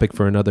topic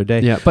for another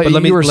day. Yeah, but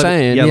let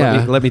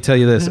me tell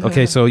you this.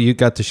 Okay, so you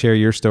got to share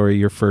your story.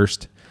 You're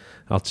first.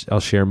 I'll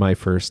share my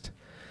first.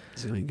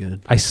 It's really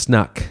good. I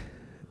snuck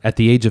at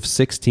the age of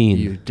 16.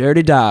 You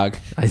dirty dog.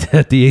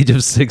 At the age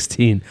of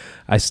 16,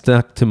 I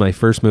snuck to my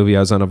first movie. I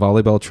was on a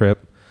volleyball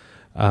trip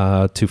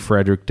to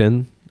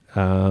Fredericton,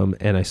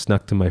 and I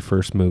snuck to my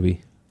first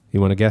movie.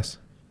 You want to guess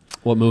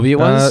what movie it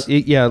was?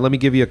 Let me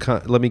give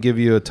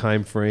you a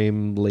time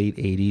frame. Late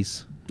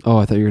 80s. Oh,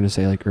 I thought you were going to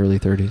say like early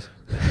 30s.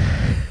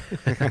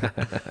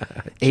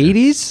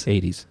 80s?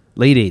 80s.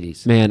 Late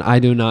 80s. Man, I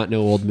do not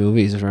know old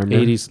movies. Remember?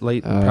 80s,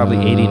 late, probably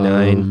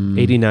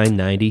 89,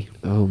 90.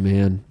 Oh,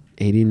 man.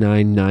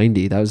 89,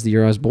 90. That was the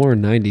year I was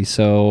born, 90.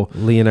 So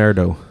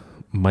Leonardo,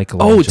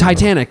 Michelangelo. Oh,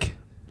 Titanic.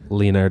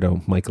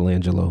 Leonardo,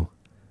 Michelangelo,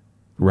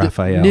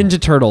 Raphael.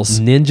 Ninja Turtles.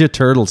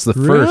 The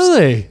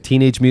really? first.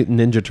 Teenage Mutant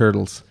Ninja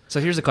Turtles. So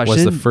here's the question.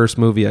 Was the first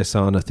movie I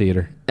saw in a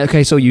theater.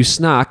 Okay, so you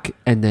snuck,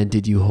 and then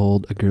did you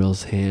hold a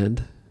girl's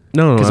hand?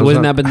 No. Because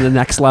wouldn't that been the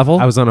next level?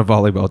 I was on a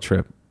volleyball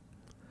trip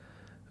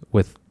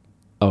with...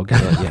 Oh,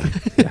 God.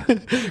 Yeah.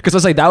 Because I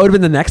was like, that would have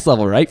been the next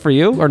level, right? For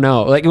you? Or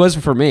no? Like, it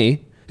wasn't for me.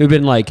 It would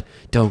have been like,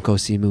 don't go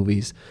see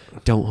movies.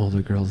 Don't hold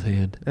a girl's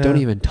hand. Don't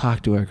even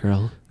talk to a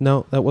girl.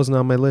 No, that wasn't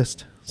on my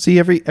list. See,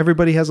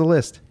 everybody has a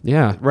list.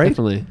 Yeah, right?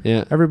 Definitely.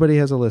 Yeah. Everybody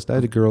has a list. I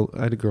had a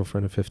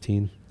girlfriend of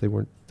 15. They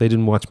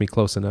didn't watch me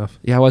close enough.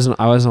 Yeah, I wasn't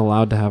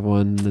allowed to have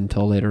one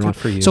until later on. Good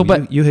for you. So,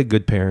 but you had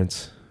good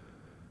parents.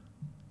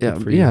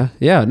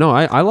 Yeah. No,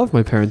 I love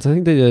my parents. I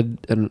think they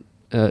did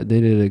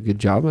they did a good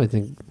job, I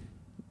think.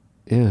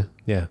 Yeah.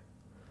 Yeah.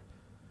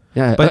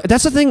 Yeah, but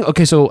that's the thing.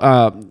 Okay,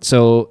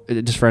 so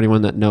just for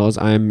anyone that knows,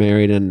 I am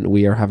married and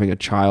we are having a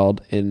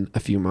child in a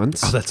few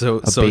months. Oh, that's so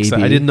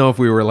exciting! I didn't know if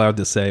we were allowed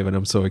to say, but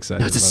I'm so excited.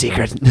 No, it's a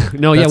secret.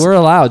 No, yeah, we're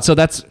allowed. So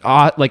that's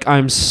like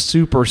I'm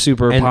super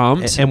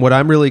pumped. And what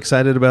I'm really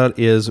excited about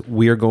is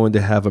we are going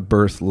to have a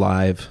birth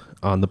live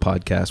on the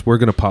podcast. We're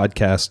going to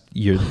podcast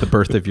the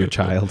birth of your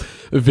child.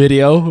 A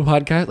video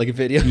podcast, like a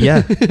video.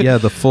 Yeah,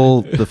 the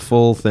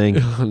full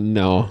thing.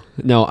 No,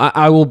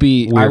 I will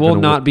be. I will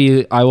not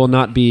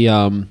be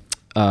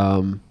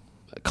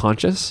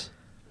conscious.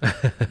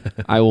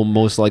 I will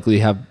most likely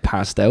have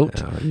passed out.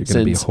 You're going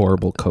to be a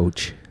horrible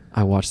coach.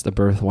 I watched the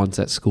birth once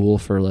at school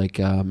for like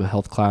a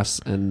health class,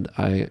 and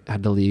I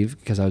had to leave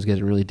because I was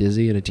getting really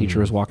dizzy. And a teacher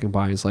was walking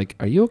by and was like,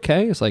 "Are you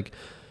okay?" It's like,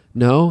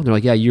 "No." And they're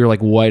like, "Yeah, you're like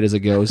white as a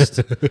ghost."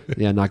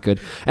 Yeah, not good.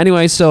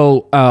 Anyway,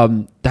 so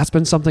that's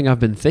been something I've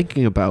been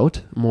thinking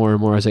about more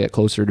and more as I get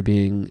closer to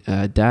being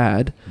a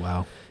dad.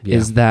 Wow. Yeah.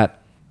 Is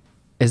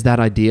that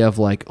idea of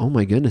like, oh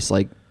my goodness,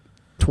 like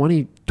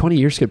 20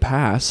 years could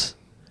pass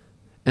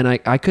and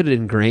I could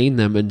ingrain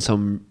them in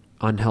some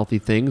unhealthy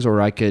things, or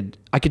I could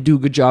do a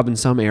good job in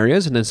some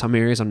areas and then some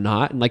areas I'm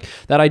not. And like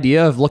that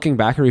idea of looking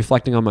back and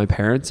reflecting on my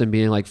parents and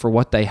being like, for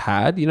what they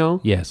had,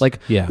 yes, like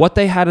what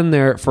they had in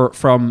their,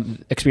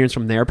 from experience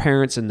from their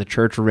parents and the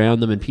church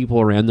around them and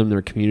people around them,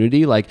 their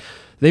community, like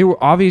they were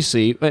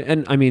obviously,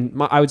 and I mean,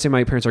 I would say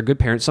my parents are good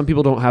parents. Some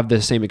people don't have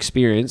the same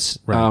experience,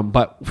 right.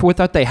 But for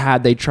what they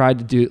had, they tried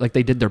to do, like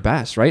they did their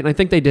best, right? And I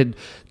think they did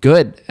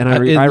good, and I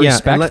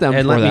respect them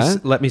for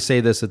that. Let me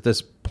say this at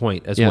this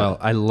point as well.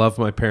 I love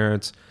my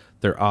parents.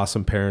 They're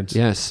awesome parents.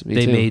 Yes, me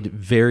too. They made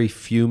very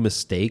few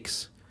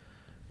mistakes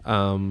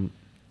in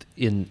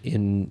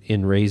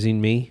raising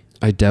me.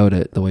 I doubt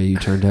it, the way you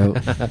turned out.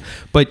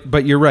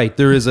 But you're right.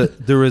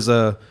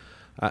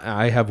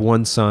 I have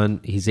one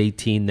son. He's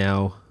 18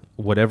 now.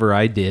 Whatever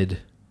I did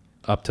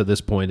up to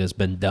this point has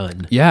been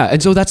done. Yeah,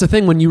 and so that's the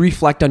thing when you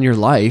reflect on your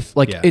life,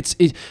 like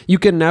you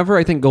can never,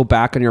 I think, go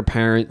back on your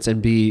parents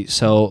and be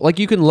so like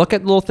you can look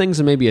at little things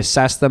and maybe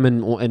assess them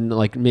and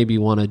like maybe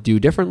want to do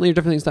differently or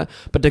different things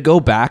but to go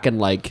back and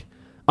like,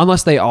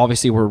 unless they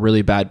obviously were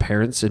really bad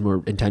parents and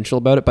were intentional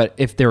about it, but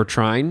if they were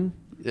trying,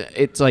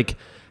 it's like,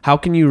 how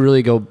can you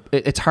really go?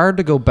 It's hard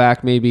to go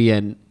back maybe,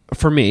 and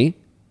for me,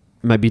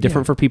 it might be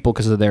different for people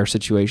because of their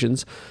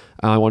situations.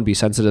 I want to be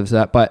sensitive to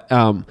that, but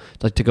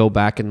like to go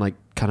back and like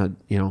kind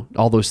of,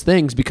 all those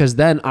things, because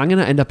then I'm going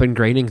to end up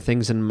ingraining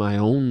things in my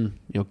own,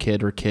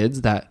 kid or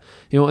kids that,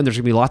 and there's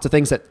going to be lots of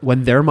things that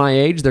when they're my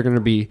age, they're going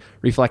to be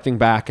reflecting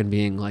back and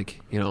being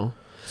like,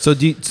 So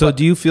do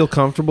you feel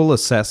comfortable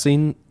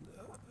assessing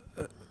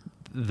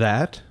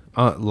that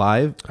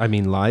live? I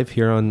mean, live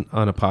here on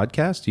a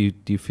podcast? Do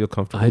you feel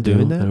comfortable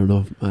doing that? I don't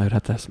know if I'd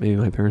have to ask maybe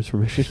my parents'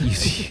 permission.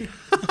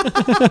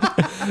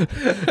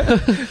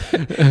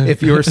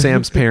 If you're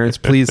Sam's parents,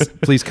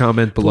 please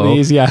comment below.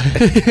 Please, yeah.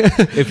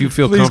 If you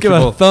feel please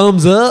comfortable, give a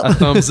thumbs up. A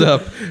thumbs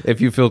up.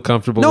 If you feel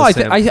comfortable. No,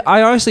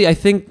 I honestly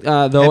think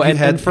though.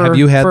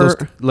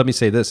 Let me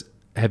say this: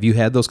 have you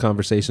had those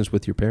conversations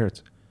with your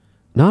parents?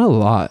 Not a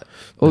lot.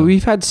 Well, No.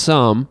 we've had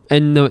some,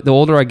 and the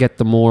older I get,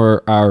 the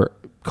more our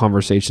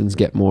conversations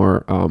get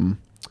more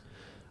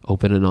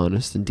open and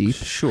honest and deep.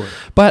 Sure.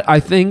 But I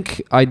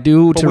think I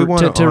do to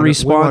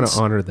respond. We want to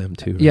honor them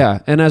too. Right? Yeah,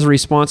 and as a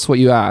response to what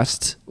you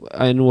asked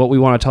and what we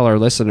want to tell our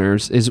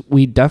listeners is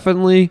we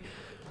definitely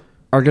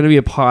are going to be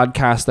a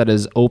podcast that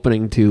is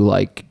opening to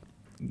like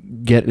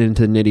getting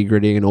into the nitty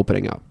gritty and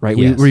opening up, right?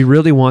 Yes. We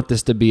really want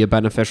this to be a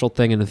beneficial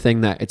thing and a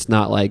thing that it's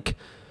not like,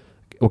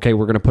 okay,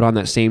 we're going to put on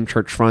that same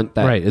church front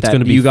that, right. It's that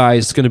going to be, you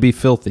guys... It's going to be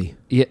filthy.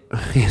 Yeah.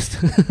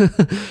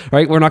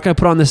 Right. We're not going to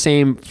put on the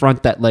same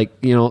front that like,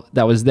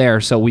 that was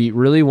there. So we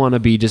really want to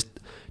be just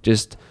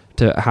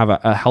to have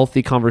a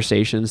healthy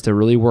conversations, to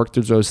really work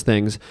through those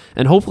things.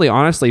 And hopefully,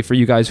 honestly, for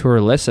you guys who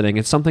are listening,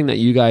 it's something that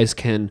you guys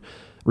can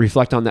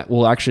reflect on that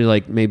will actually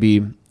like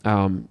maybe,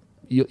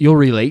 you'll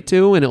relate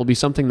to, and it'll be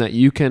something that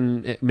you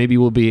can maybe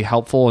will be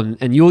helpful,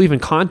 and you'll even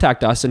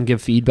contact us and give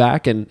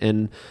feedback,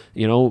 and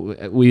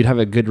we'd have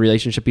a good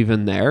relationship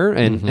even there,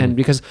 and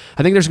because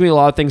I think there's gonna be a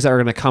lot of things that are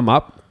gonna come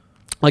up,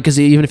 like, because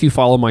even if you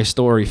follow my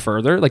story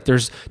further, like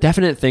there's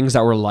definite things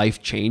that were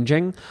life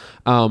changing,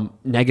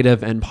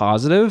 negative and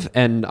positive,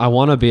 and I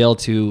want to be able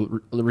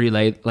to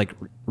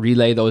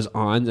relay those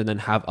on, and then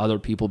have other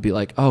people be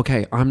like, oh,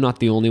 okay, I'm not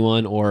the only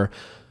one, or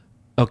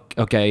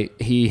okay,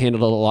 he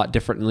handled it a lot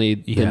differently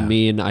than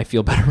me, and I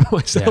feel better about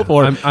myself,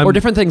 or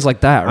different things like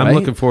that. Right? I'm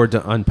looking forward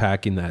to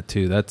unpacking that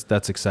too.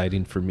 That's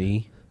exciting for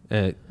me,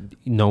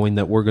 knowing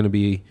that we're going to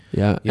be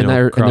there's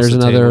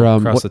another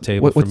across the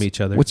table from each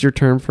other. What's your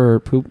term for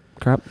poop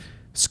crap?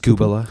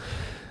 Scubala.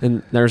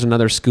 And there's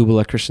another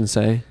scubala Christians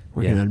say.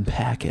 We're going to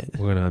unpack it.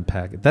 We're going to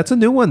unpack it. That's a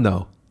new one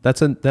though.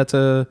 That's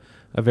a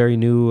very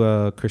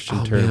new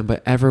Christian term. Man,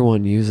 but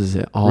everyone uses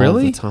it all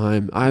the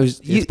time. It's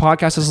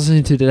podcast I was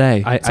listening to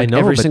today. I know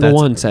every single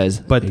one says.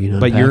 But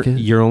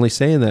you're only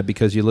saying that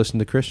because you listen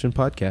to Christian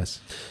podcasts.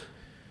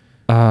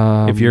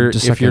 If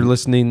you're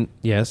listening,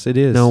 yes, it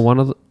is. No, one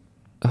of the.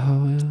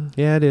 Oh, yeah.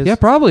 Yeah, it is. Yeah,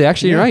 probably.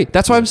 Actually, you're right.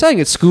 That's why I'm saying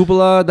it's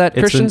scuba that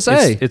Christians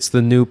say. It's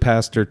the new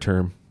pastor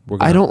term.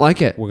 I don't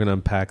like it. We're going to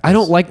unpack this. I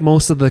don't like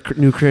most of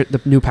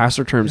the new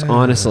pastor terms,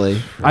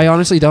 honestly. I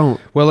honestly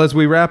don't. Well, as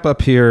we wrap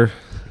up here,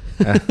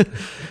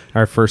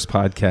 our first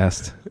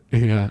podcast.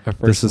 Yeah,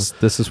 this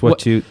is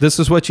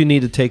what you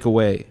need to take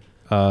away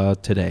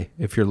today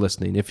if you're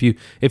listening. If you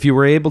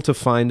were able to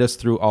find us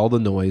through all the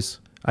noise,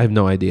 I have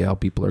no idea how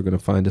people are going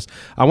to find us.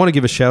 I want to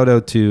give a shout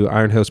out to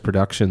Iron House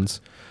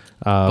Productions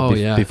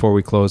before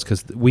we close,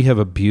 because we have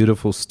a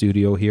beautiful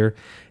studio here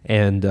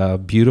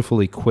and beautiful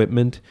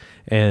equipment.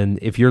 And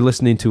if you're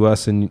listening to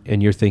us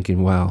and you're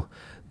thinking, wow,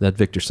 that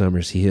Victor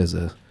Summers, he has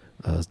a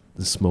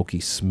smoky,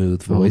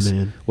 smooth voice. Oh,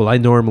 man. Well, I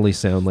normally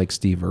sound like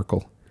Steve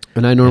Urkel.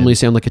 And I normally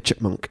sound like a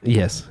chipmunk.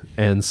 Yes.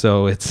 And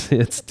so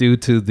it's due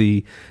to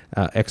the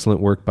excellent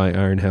work by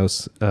Iron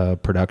House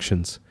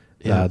Productions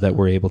that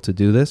we're able to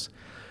do this.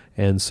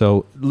 And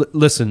so,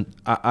 listen,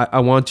 I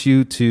want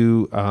you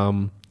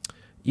to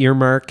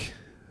earmark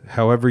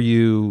however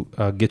you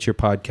get your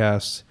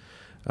podcasts.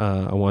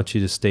 I want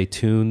you to stay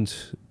tuned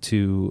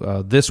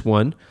to this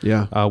one.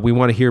 Yeah. We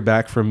want to hear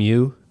back from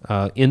you.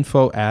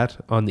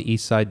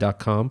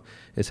 info@ontheeastside.com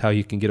is how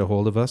you can get a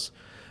hold of us.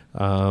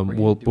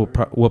 We'll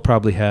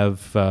probably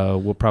have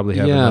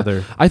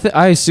another.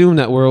 I assume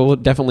that we'll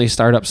definitely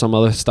start up some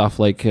other stuff,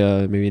 like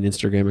maybe an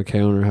Instagram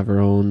account or have our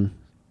own.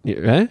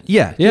 Right?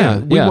 Yeah.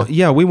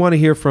 We want to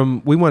hear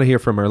from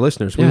our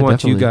listeners. We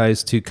want you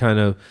guys to kind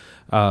of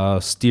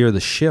steer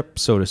the ship,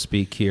 so to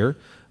speak, here,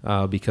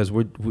 because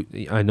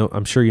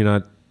I'm sure you're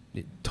not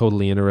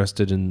totally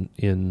interested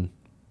in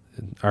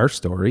our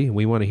story.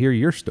 We want to hear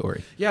your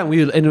story. Yeah,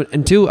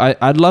 and two,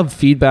 I'd love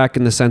feedback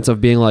in the sense of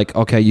being like,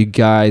 okay, you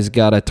guys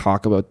gotta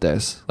talk about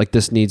this. Like,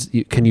 this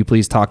can you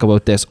please talk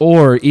about this?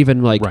 Or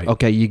even like,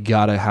 okay, you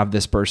gotta have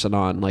this person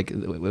on. Like,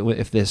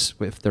 if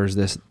there's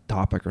this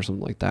topic or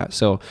something like that.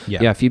 So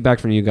yeah, feedback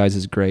from you guys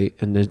is great,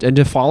 and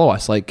to follow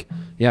us, like,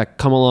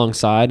 come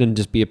alongside and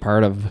just be a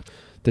part of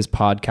this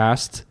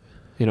podcast.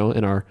 In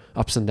our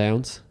ups and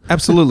downs.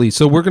 Absolutely.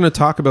 So we're going to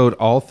talk about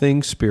all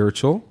things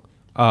spiritual.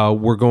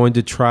 We're going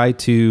to try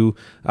to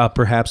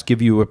perhaps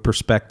give you a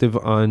perspective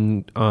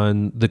on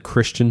the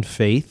Christian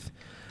faith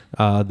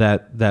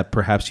that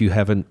perhaps you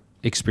haven't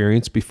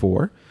experienced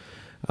before.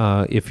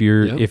 If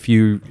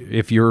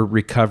you're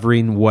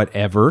recovering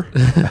whatever,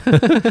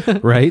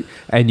 right,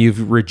 and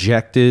you've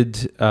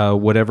rejected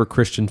whatever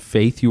Christian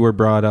faith you were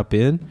brought up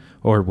in,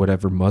 or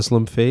whatever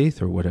Muslim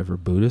faith, or whatever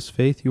Buddhist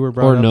faith you were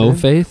brought up in,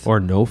 or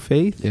no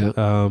faith.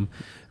 Yeah.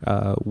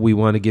 We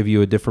want to give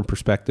you a different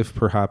perspective,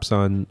 perhaps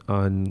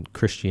on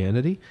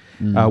Christianity.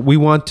 We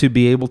want to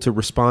be able to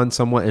respond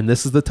somewhat, and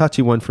this is the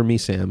touchy one for me,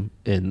 Sam,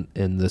 and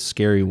the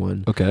scary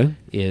one. Okay,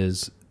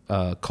 is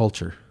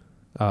culture.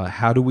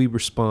 How do we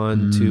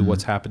respond to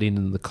what's happening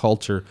in the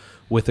culture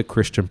with a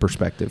Christian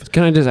perspective?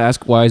 Can I just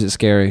ask, why is it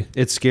scary?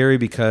 It's scary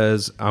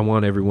because I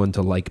want everyone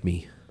to like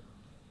me.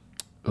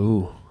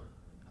 Ooh.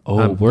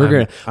 We're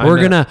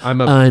gonna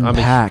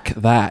unpack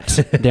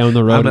that down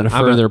the road in a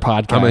further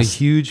podcast. I'm a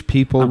huge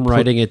people. I'm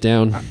writing it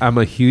down. I'm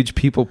a huge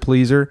people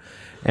pleaser,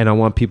 and I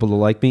want people to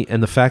like me.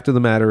 And the fact of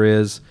the matter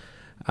is,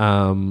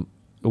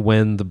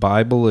 when the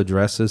Bible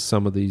addresses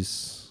some of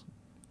these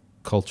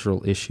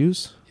cultural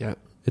issues,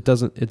 it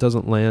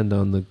doesn't land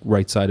on the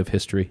right side of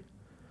history.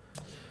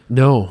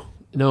 No,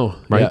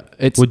 right?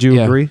 Yeah, would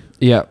you agree?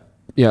 Yeah.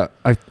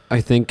 I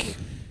think.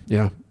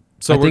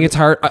 So I think it's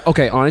hard.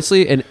 Okay,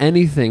 honestly, in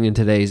anything in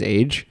today's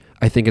age,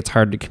 I think it's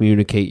hard to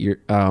communicate your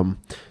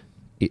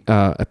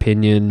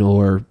opinion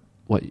or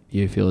what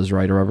you feel is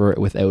right or whatever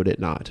without it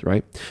not,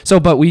 right? So,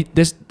 but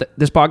this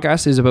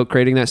podcast is about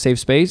creating that safe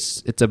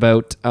space. It's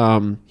about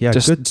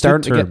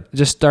starting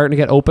to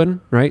get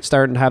open, right?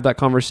 Starting to have that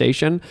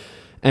conversation,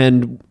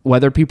 and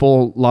whether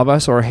people love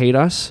us or hate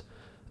us,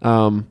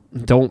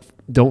 don't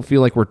feel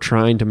like we're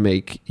trying to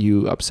make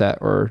you upset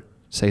or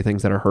say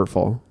things that are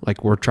hurtful.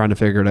 Like, we're trying to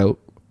figure it out.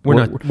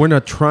 We're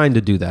not trying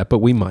to do that, but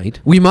we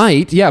might. We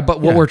might, yeah.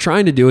 But what we're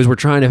trying to do is we're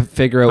trying to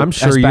figure out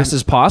as best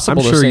as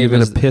possible. I'm sure you're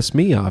going to piss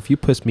me off. You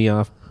pissed me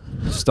off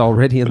just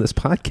already in this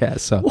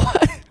podcast. So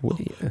what?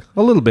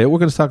 A little bit. We're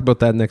going to talk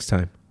about that next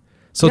time.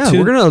 So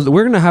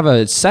we're gonna have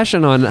a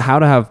session on how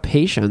to have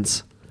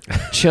patience.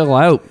 Chill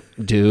out,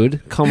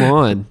 dude. Come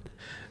on.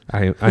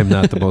 I'm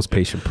not the most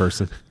patient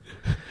person.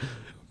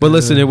 But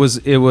listen, it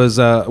was.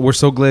 We're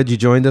so glad you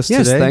joined us today.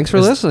 Yes, thanks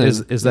for listening.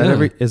 Is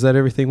that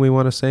everything we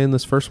want to say in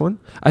this first one?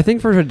 I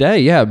think for today,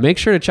 yeah. Make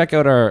sure to check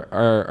out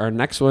our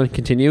next one.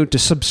 Continue to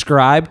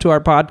subscribe to our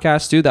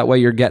podcast too. That way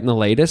you're getting the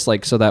latest.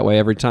 Like, so that way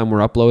every time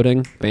we're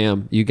uploading,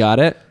 bam, you got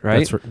it.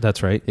 Right.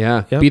 That's right.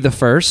 Yeah. Yep. Be the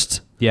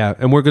first. Yeah,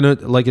 and we're gonna,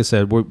 like I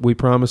said, we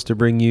promise to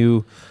bring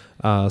you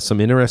some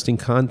interesting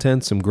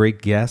content, some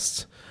great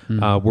guests.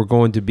 We're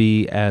going to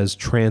be as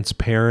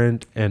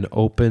transparent and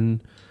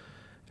open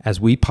as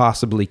we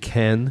possibly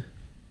can,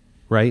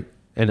 right?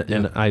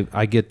 And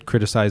I get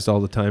criticized all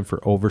the time for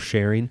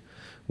oversharing,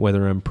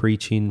 whether I'm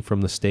preaching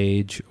from the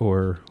stage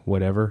or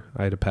whatever.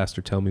 I had a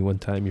pastor tell me one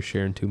time, you're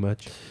sharing too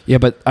much. Yeah,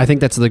 but I think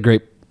that's the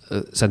great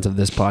sense of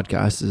this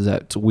podcast is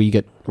that we're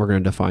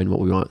going to define what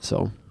we want.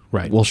 So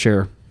right, we'll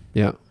share.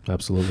 Yeah,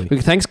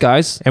 absolutely. Thanks,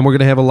 guys. And we're going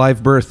to have a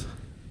live birth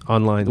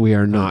online. We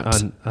are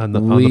not on the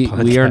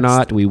podcast. We are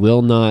not. We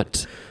will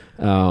not.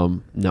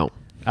 No.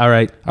 All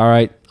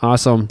right.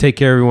 Awesome. Take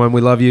care, everyone.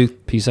 We love you.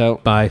 Peace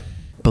out. Bye.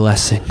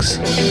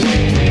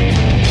 Blessings.